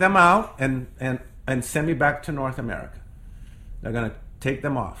gonna take them out and send me back to North America. They're gonna take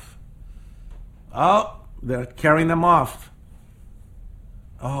them off. Oh, they're carrying them off.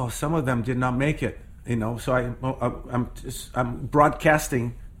 Oh, some of them did not make it, So I'm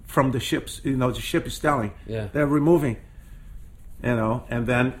broadcasting from the ships. The ship is telling. Yeah. They're removing. And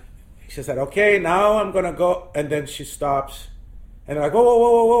then she said, "Okay, now I'm gonna go." And then she stops, and they're like, "Whoa, whoa,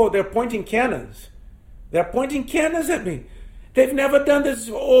 whoa, whoa! They're pointing cannons. They're pointing cannons at me. They've never done this.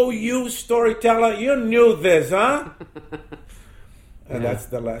 Oh, you storyteller, you knew this, huh?" And that's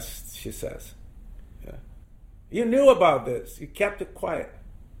the last she says. Yeah. "You knew about this. You kept it quiet."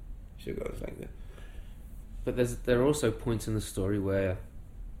 She goes like that. But there are also points in the story where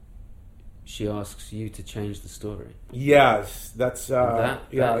she asks you to change the story. Yes, that's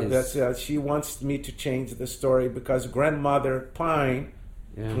she wants me to change the story because Grandmother Pine,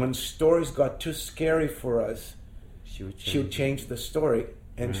 when stories got too scary for us, she would change the story,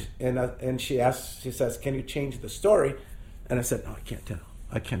 and she says, "Can you change the story?" And I said, "No, I can't tell.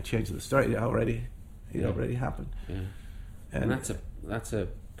 I can't change the story. It already happened." Yeah, and that's a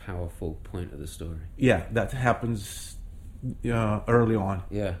powerful point of the story. Yeah, that happens early on.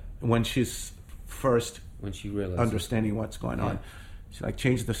 Yeah, when she realizes understanding what's going on, she's like,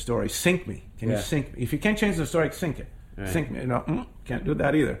 "Change the story. Sink me. Can you sink me? If you can't change the story, sink it. Right. Sink me. Can't do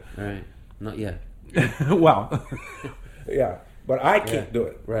that either." Right. Not yet. Well, yeah, but I can't do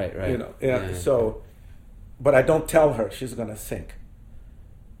it. Right. So, but I don't tell her she's gonna sink.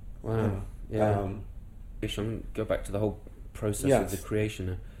 Wow. Yeah. I'm going to go back to the whole process of the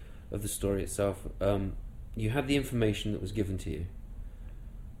creation of the story itself. You had the information that was given to you.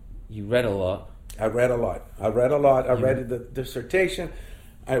 You read a lot. I read a lot. I read the dissertation.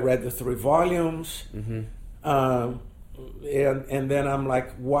 I read the 3 volumes. Mm-hmm. And then I'm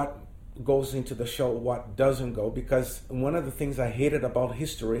like, what goes into the show, what doesn't go? Because one of the things I hated about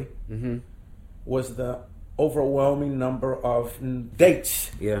history was the overwhelming number of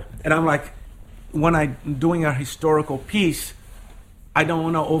dates. Yeah. And I'm like, when I'm doing a historical piece, I don't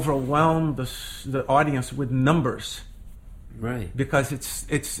want to overwhelm the audience with numbers. Right. Because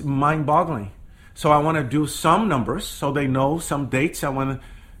it's mind-boggling. So I want to do some numbers so they know some dates. I want to,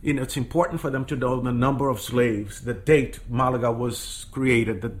 it's important for them to know the number of slaves, the date Malaga was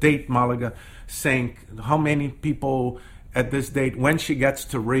created, the date Malaga sank, how many people at this date, when she gets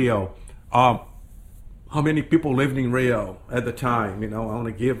to Rio, how many people lived in Rio at the time, I want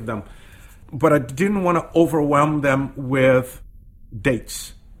to give them. But I didn't want to overwhelm them with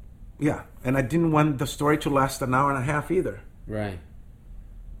dates. Yeah, and I didn't want the story to last an hour and a half either. Right.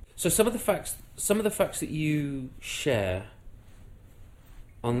 So some of the facts that you share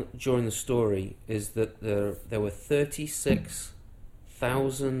during the story is that there were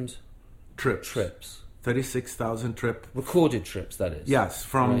 36,000 trips. 36,000 trips. Recorded trips, that is. Yes,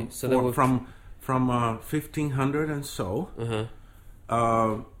 from 1500 and so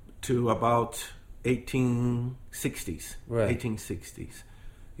to about 1860s. Right. 1860s.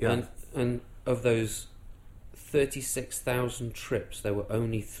 Yeah. And of those 36,000 trips, there were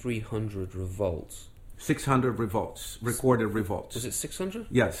only 300 revolts. 600 revolts, recorded revolts. Was it 600?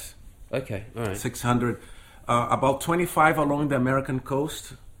 Yes. Okay, all right. 600. About 25 along the American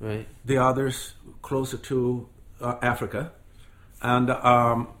coast. Right. The others closer to Africa. And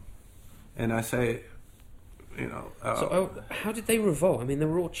I say, so how did they revolt? I mean, they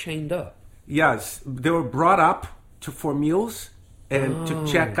were all chained up. Yes. They were brought up for meals and to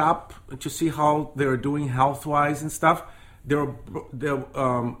check up, to see how they were doing health-wise and stuff. they're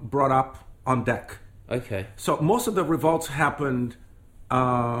brought up on deck. Okay. So most of the revolts happened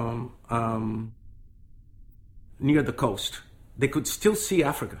near the coast. They could still see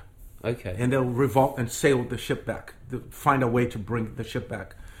Africa. Okay. And they'll revolt and sail the ship back, find a way to bring the ship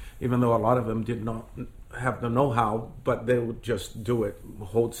back, even though a lot of them did not have the know-how, but they would just do it,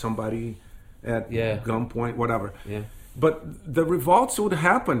 hold somebody at gunpoint, whatever. Yeah. But the revolts would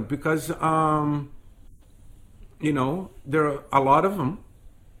happen because, there are a lot of them,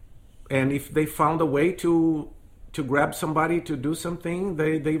 and if they found a way to grab somebody to do something,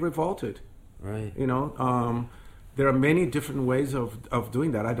 they revolted. Right. There are many different ways of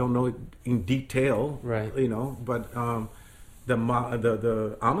doing that. I don't know it in detail, right? But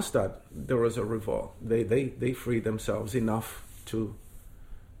the Amistad, there was a revolt. They freed themselves enough to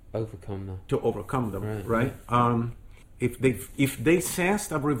overcome them. Right? If they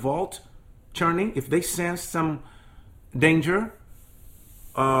sensed a revolt churning, if they sensed some danger,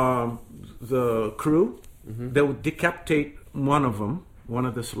 the crew, they would decapitate one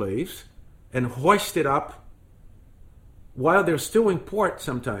of the slaves, and hoist it up while they're still in port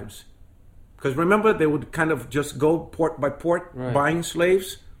sometimes. Because remember, they would kind of just go port by port, buying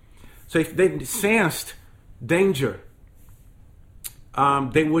slaves. So if they sensed danger,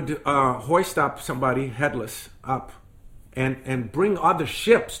 they would hoist up somebody headless up and bring other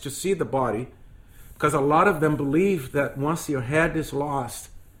ships to see the body. Because a lot of them believe that once your head is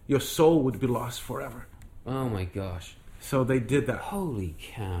lost, your soul would be lost forever. Oh my gosh. So they did that. Holy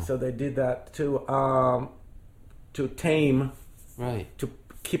cow. So they did that to tame, to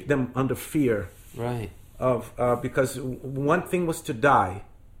keep them under fear, of because one thing was to die.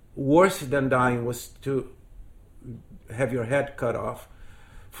 Worse than dying was to have your head cut off.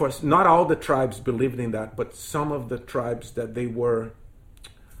 For not all the tribes believed in that, but some of the tribes that they were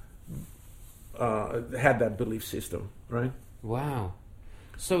had that belief system, right? Wow.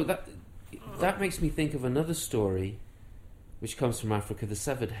 So that makes me think of another story, which comes from Africa, the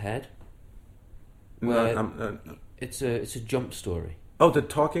severed head. Where it's a jump story. Oh, the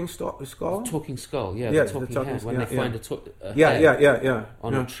talking skull? The talking skull, the talking head. When they find a head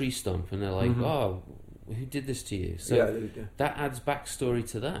on a tree stump, and they're like, "Oh, who did this to you?" So that adds backstory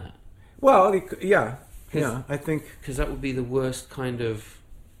to that. Well, I think because that would be the worst kind of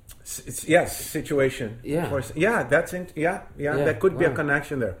situation. There could be a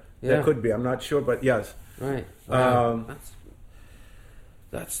connection there. There could be. I'm not sure, but yes. Right.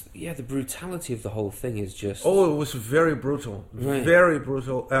 That's the brutality of the whole thing is just... Oh, it was very brutal. Right. Very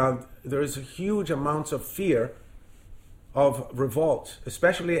brutal. There is a huge amounts of fear of revolt,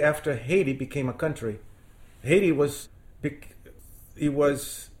 especially after Haiti became a country. Haiti was... It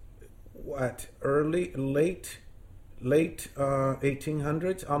was, late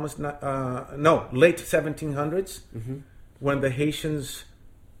 1800s? Late 1700s, when the Haitians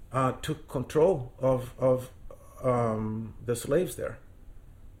took control of the slaves there.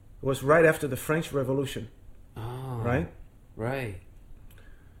 It was right after the French Revolution. Oh, right.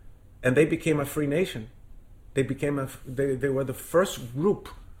 And they became a free nation. They were the first group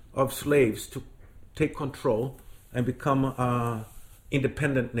of slaves to take control and become an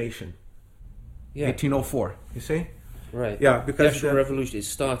independent nation. Yeah. 1804, you see? Right. Yeah, because the French Revolution, it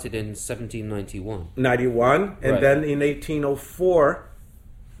started in 1791. 91, and then in 1804,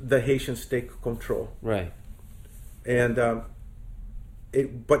 the Haitians take control. Right. And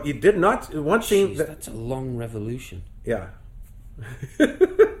but it did not. One thing that's a long revolution. Yeah.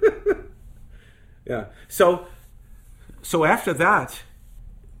 Yeah. So after that,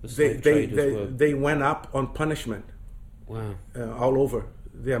 they went up on punishment. Wow. All over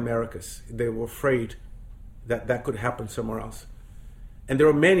the Americas, they were afraid that could happen somewhere else, and there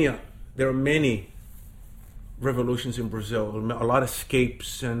are many revolutions in Brazil. A lot of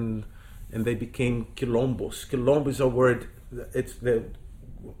escapes, and they became quilombos. Quilombo is a word.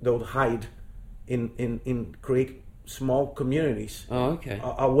 They'll hide in create small communities. Oh, okay.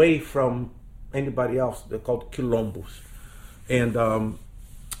 Away from anybody else. They're called quilombos, and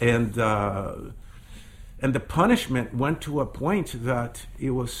the punishment went to a point that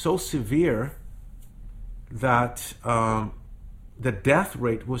it was so severe that the death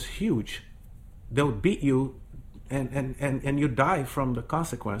rate was huge. They'll beat you, and you die from the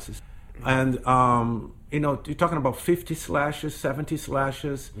consequences. And you're talking about 50 slashes, 70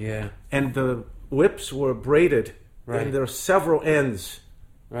 slashes. Yeah. And the whips were braided, and there are several ends,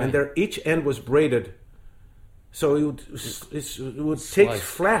 and each end was braided. So it would take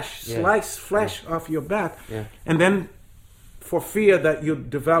slice flesh off your back, and then for fear that you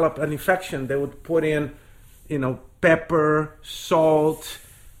develop an infection, they would put in, pepper, salt,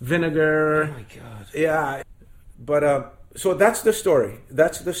 vinegar. Oh my God! Yeah, but So that's the story.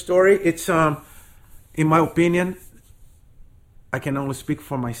 It's in my opinion, I can only speak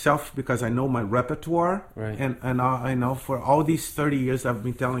for myself because I know my repertoire, right. and I know for all these 30 years I've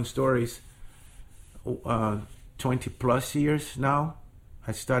been telling stories. 20 plus years now.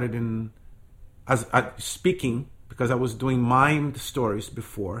 I started as speaking because I was doing mimed stories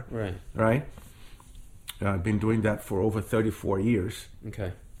before. Right. I've been doing that for over 34 years.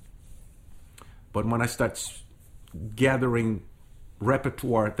 Okay. But when I start gathering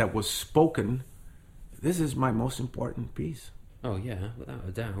repertoire that was spoken, this is my most important piece. Oh yeah, without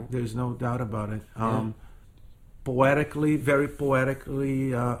a doubt. There's no doubt about it. Poetically, very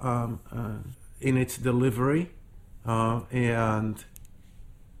poetically, in its delivery, and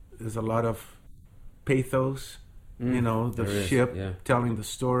there's a lot of pathos. The ship telling the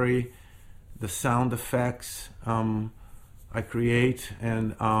story, the sound effects I create,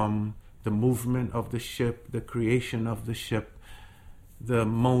 and the movement of the ship, the creation of the ship, the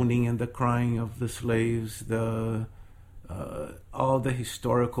moaning and the crying of the slaves, all the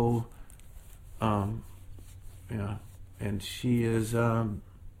historical, and she is,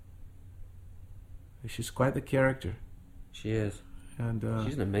 she's quite the character. She is, and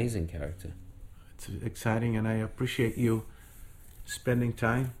she's an amazing character. It's exciting, and I appreciate you spending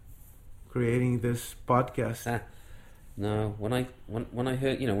time creating this podcast. No, when I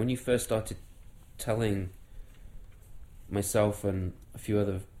heard, when you first started telling myself and a few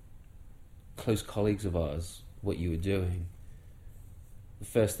other close colleagues of ours what you were doing, the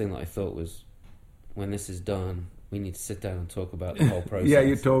first thing that I thought was, when this is done, we need to sit down and talk about the whole process. Yeah,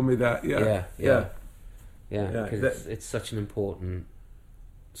 you told me that. Yeah. Because it's such an important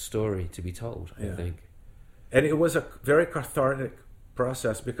story to be told, I think. And it was a very cathartic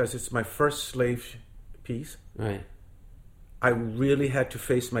process because it's my first slave piece. Right. I really had to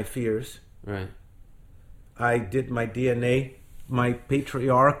face my fears. Right. I did my DNA, my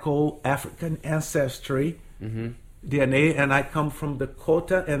patriarchal African ancestry DNA, and I come from the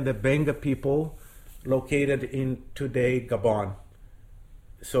Kota and the Benga people located in today Gabon.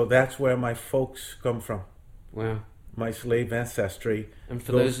 So that's where my folks come from. Wow. My slave ancestry. And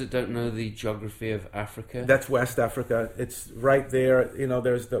for those that don't know the geography of Africa, that's West Africa. It's right there.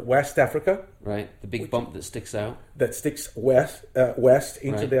 There's the West Africa. Right. The big bump that sticks out. That sticks west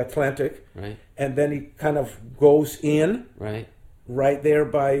into the Atlantic. Right. And then it kind of goes in. Right. Right there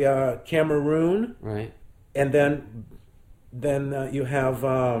by Cameroon. Right. And then you have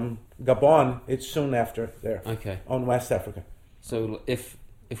Gabon. It's soon after there. Okay. On West Africa. So if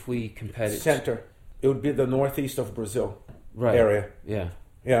we compared it center, it would be the northeast of Brazil area. Yeah,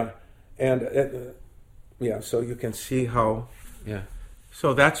 and so you can see how. Yeah.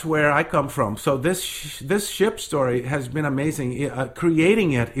 So that's where I come from. So this ship story has been amazing.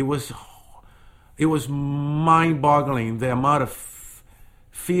 Creating it was mind-boggling. The amount of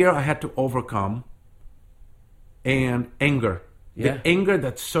fear I had to overcome, and anger. Yeah. The anger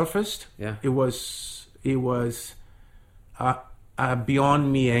that surfaced. Yeah. It was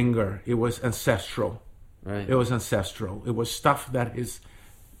beyond me anger. It was ancestral. Right. It was ancestral. It was stuff that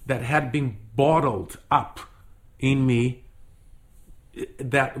had been bottled up in me.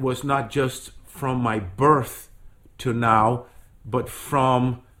 That was not just from my birth to now, but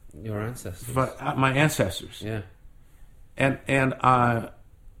from your ancestors. My ancestors. Yeah. And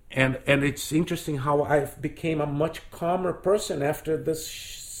it's interesting how I became a much calmer person after this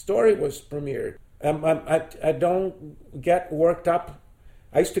story was premiered. I don't get worked up.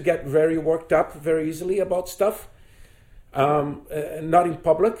 I used to get very worked up very easily about stuff, not in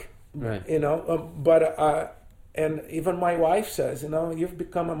public, right. But and even my wife says, you've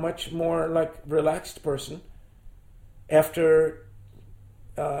become a much more relaxed person after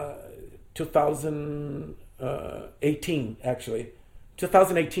 2018. Actually,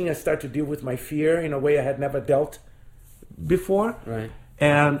 2018 I started to deal with my fear in a way I had never dealt before, right,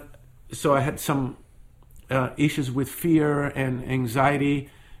 and. So I had some issues with fear and anxiety,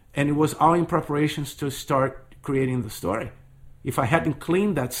 and it was all in preparations to start creating the story. If I hadn't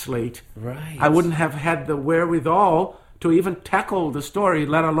cleaned that slate, right, I wouldn't have had the wherewithal to even tackle the story,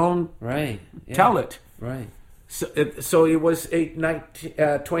 let alone tell it. Right. So it was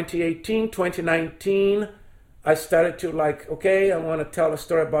 2018, 2019. I started to I want to tell a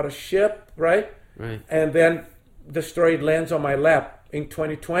story about a ship, right? Right. And then the story lands on my lap in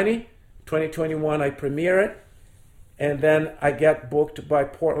 2020. 2021 I premiere it, and then I get booked by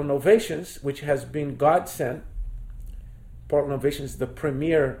Portland Ovations, which has been godsend. Portland Ovations is the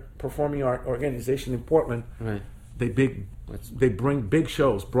premier performing art organization in Portland. Right. They bring big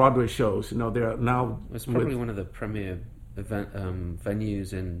shows, Broadway shows. They're now. It's probably one of the premier event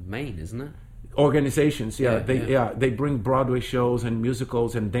venues in Maine, isn't it? Organizations, they bring Broadway shows and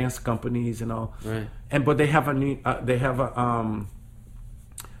musicals and dance companies and all. Right. But they have a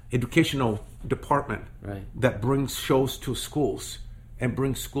educational department that brings shows to schools and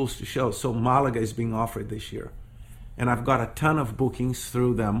brings schools to shows. So Malaga is being offered this year, and I've got a ton of bookings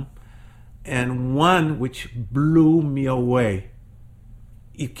through them, and one which blew me away.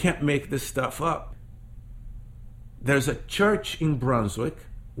 You can't make this stuff up. There's a church in Brunswick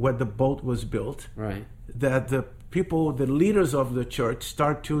where the boat was built. Right. That the people, the leaders of the church,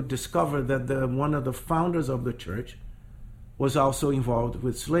 start to discover that one of the founders of the church was also involved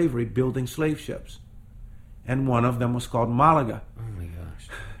with slavery, building slave ships. And one of them was called Malaga. Oh my gosh.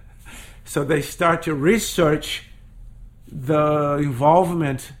 So they start to research the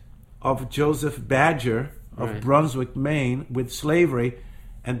involvement of Joseph Badger of Brunswick, Maine, with slavery,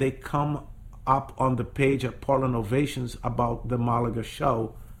 and they come up on the page at Portland Ovations about the Malaga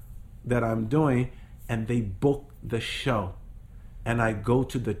show that I'm doing, and they book the show. And I go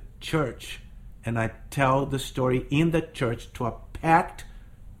to the church and I tell the story in the church to a packed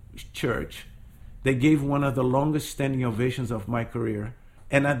church. They gave one of the longest standing ovations of my career.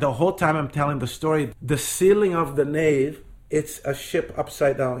 And the whole time I'm telling the story, the ceiling of the nave, it's a ship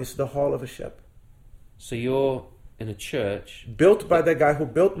upside down. It's the hull of a ship. So you're in a church built by the guy who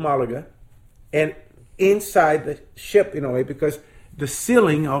built Malaga, and inside the ship in a way, because the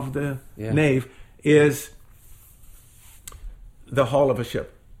ceiling of the nave is the hull of a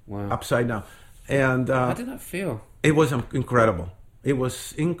ship. Wow. Upside down. And how did that feel? It was incredible. It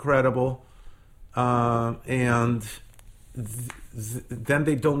was incredible. And then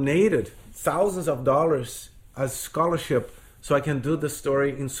they donated thousands of dollars as scholarship so I can do the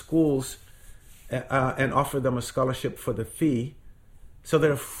story in schools and offer them a scholarship for the fee. So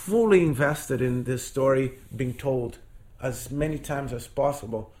they're fully invested in this story being told as many times as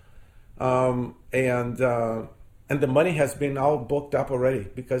possible. And the money has been all booked up already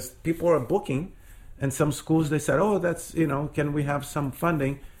because people are booking, and some schools, they said, oh, that's, can we have some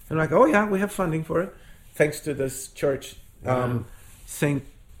funding? And like, oh yeah, we have funding for it. Thanks to this church, St.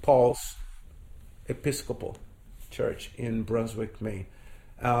 Paul's Episcopal Church in Brunswick, Maine.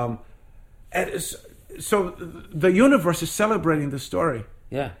 So the universe is celebrating the story.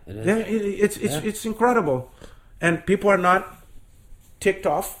 Yeah, it is. It's incredible. And people are not ticked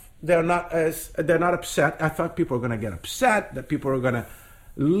off. They're not upset. I thought people were going to get upset, that people are going to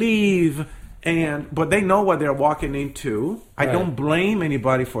leave, but they know what they're walking into. I don't blame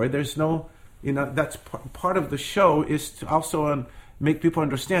anybody for it. There's no, that's part of the show is to also make people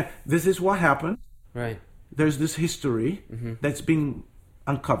understand this is what happened. Right. There's this history that's being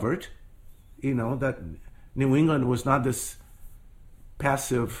uncovered, that New England was not this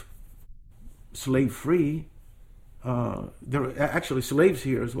passive slave-free. There were actually slaves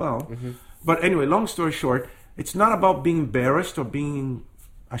here as well. But anyway, long story short, it's not about being embarrassed or being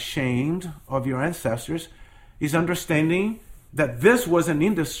ashamed of your ancestors. It's understanding that this was an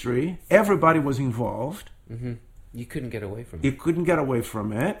industry. Everybody was involved. You couldn't get away from it. You couldn't get away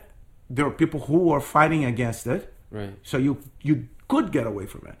from it. There were people who were fighting against it. Right. So you could get away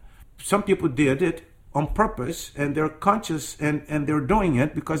from it. Some people did it on purpose, and they're conscious, and they're doing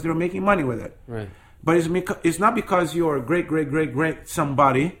it because they're making money with it. Right. But it's not because your great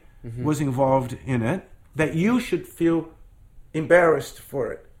somebody was involved in it that you should feel embarrassed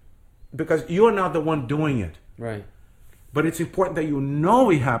for it, because you're not the one doing it. Right. But it's important that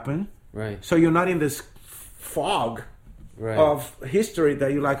it happened. Right. So you're not in this fog of history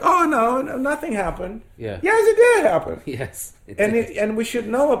that you're like, oh no, nothing happened. Yeah. Yes, it did happen. Yes. And we should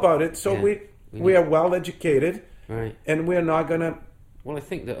know about it. So we are well educated. Right. And we're not gonna. Well, I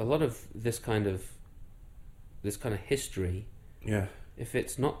think that a lot of this kind of history, if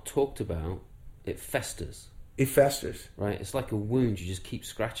it's not talked about, it festers. It festers. Right? It's like a wound, you just keep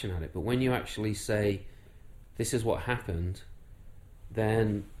scratching at it. But when you actually say, this is what happened,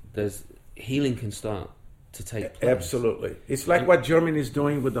 then there's healing can start to take place. Absolutely. It's like what Germany is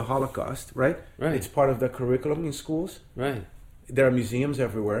doing with the Holocaust, right? Right. It's part of the curriculum in schools. Right. There are museums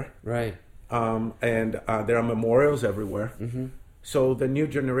everywhere. Right. And there are memorials everywhere. So the new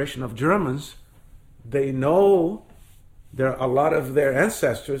generation of Germans, they know a lot of their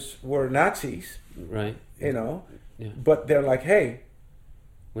ancestors were Nazis. Right. But they're like, hey,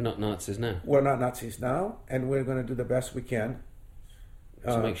 we're not Nazis now. We're not Nazis now, and we're going to do the best we can.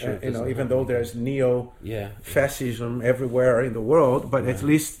 To make sure even though there's neo-fascism everywhere in the world, but at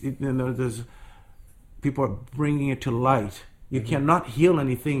least there's people are bringing it to light. You cannot heal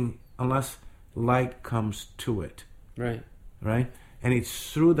anything unless light comes to it. Right. Right? And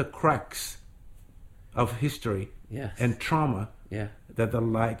it's through the cracks of history and trauma that the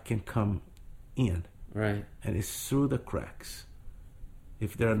light can come in. Right. And it's through the cracks.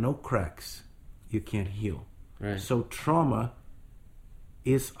 If there are no cracks, you can't heal. Right. So trauma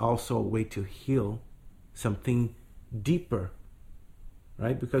is also a way to heal something deeper,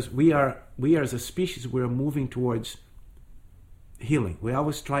 right? Because we are as a species, we're moving towards healing. We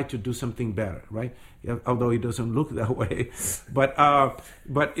always try to do something better, right? Although it doesn't look that way, but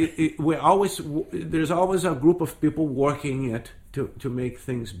there's always a group of people working it to make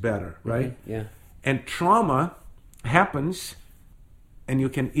things better, right? Mm-hmm. Yeah. And trauma happens, and you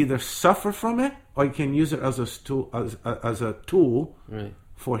can either suffer from it or you can use it as a tool Right.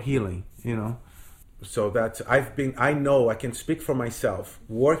 for healing. So I know I can speak for myself.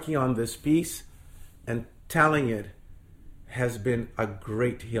 Working on this piece and telling it has been a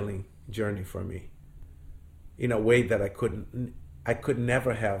great healing journey for me, in a way that I could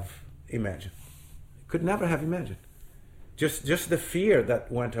never have imagined. Could never have imagined. Just the fear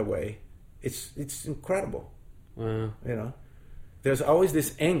that went away. It's incredible. Wow. There's always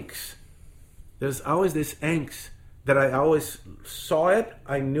this angst. That I always saw it.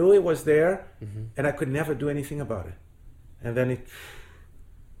 I knew it was there, and I could never do anything about it. And then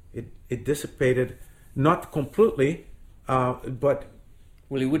it dissipated, not completely, but.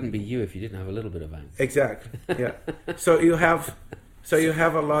 Well, it wouldn't be you if you didn't have a little bit of angst. Exactly. Yeah. So you have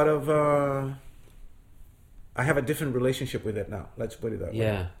a lot of. I have a different relationship with it now. Let's put it that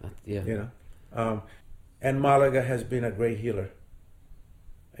way. Yeah. And Malaga has been a great healer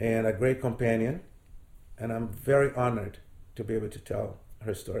and a great companion, and I'm very honored to be able to tell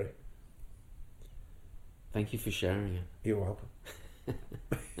her story. Thank you for sharing it. You're welcome.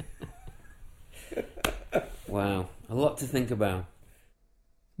 Wow, a lot to think about.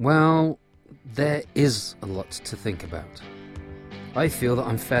 Well, there is a lot to think about. I feel that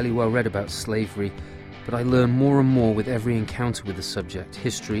I'm fairly well read about slavery, but I learn more and more with every encounter with the subject,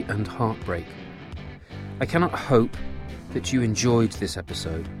 history and heartbreak. I cannot hope that you enjoyed this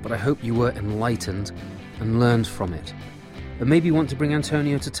episode, but I hope you were enlightened and learned from it. And maybe want to bring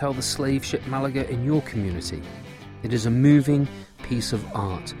Antonio to tell the slave ship Malaga in your community. It is a moving piece of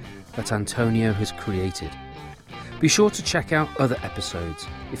art that Antonio has created. Be sure to check out other episodes.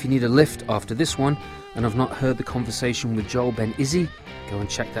 If you need a lift after this one and have not heard the conversation with Joel Ben Izzy, go and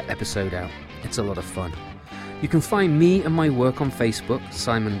check that episode out. It's a lot of fun. You can find me and my work on Facebook,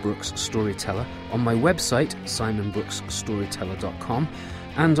 Simon Brooks Storyteller, on my website, simonbrooksstoryteller.com,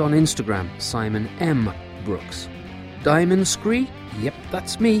 and on Instagram, Simon M. Brooks. Diamond Scree? Yep,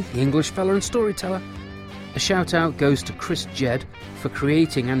 that's me, the English fella and storyteller. A shout out goes to Chris Jedd for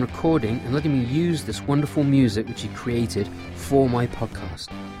creating and recording and letting me use this wonderful music which he created for my podcast.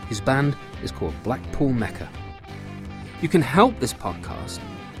 His band is called Blackpool Mecca. You can help this podcast,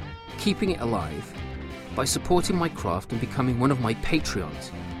 keeping it alive, by supporting my craft and becoming one of my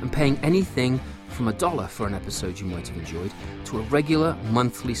Patreons and paying anything from $1 for an episode you might have enjoyed to a regular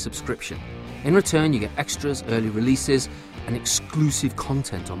monthly subscription. In return, you get extras, early releases, and exclusive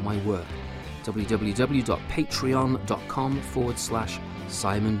content on my work.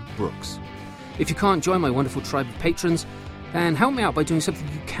 www.patreon.com/Simon Brooks. If you can't join my wonderful tribe of patrons, then help me out by doing something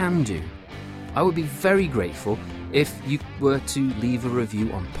you can do. I would be very grateful if you were to leave a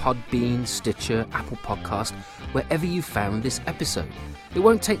review on Podbean, Stitcher, Apple Podcast, wherever you found this episode. It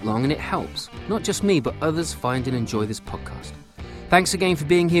won't take long and it helps, not just me, but others find and enjoy this podcast. Thanks again for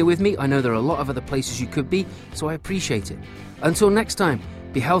being here with me. I know there are a lot of other places you could be, so I appreciate it. Until next time,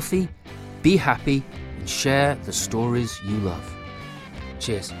 be healthy, be happy, and share the stories you love.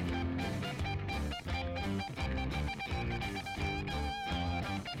 Cheers.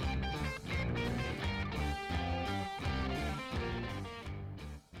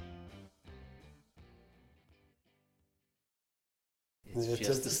 It's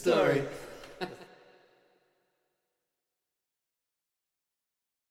just a story.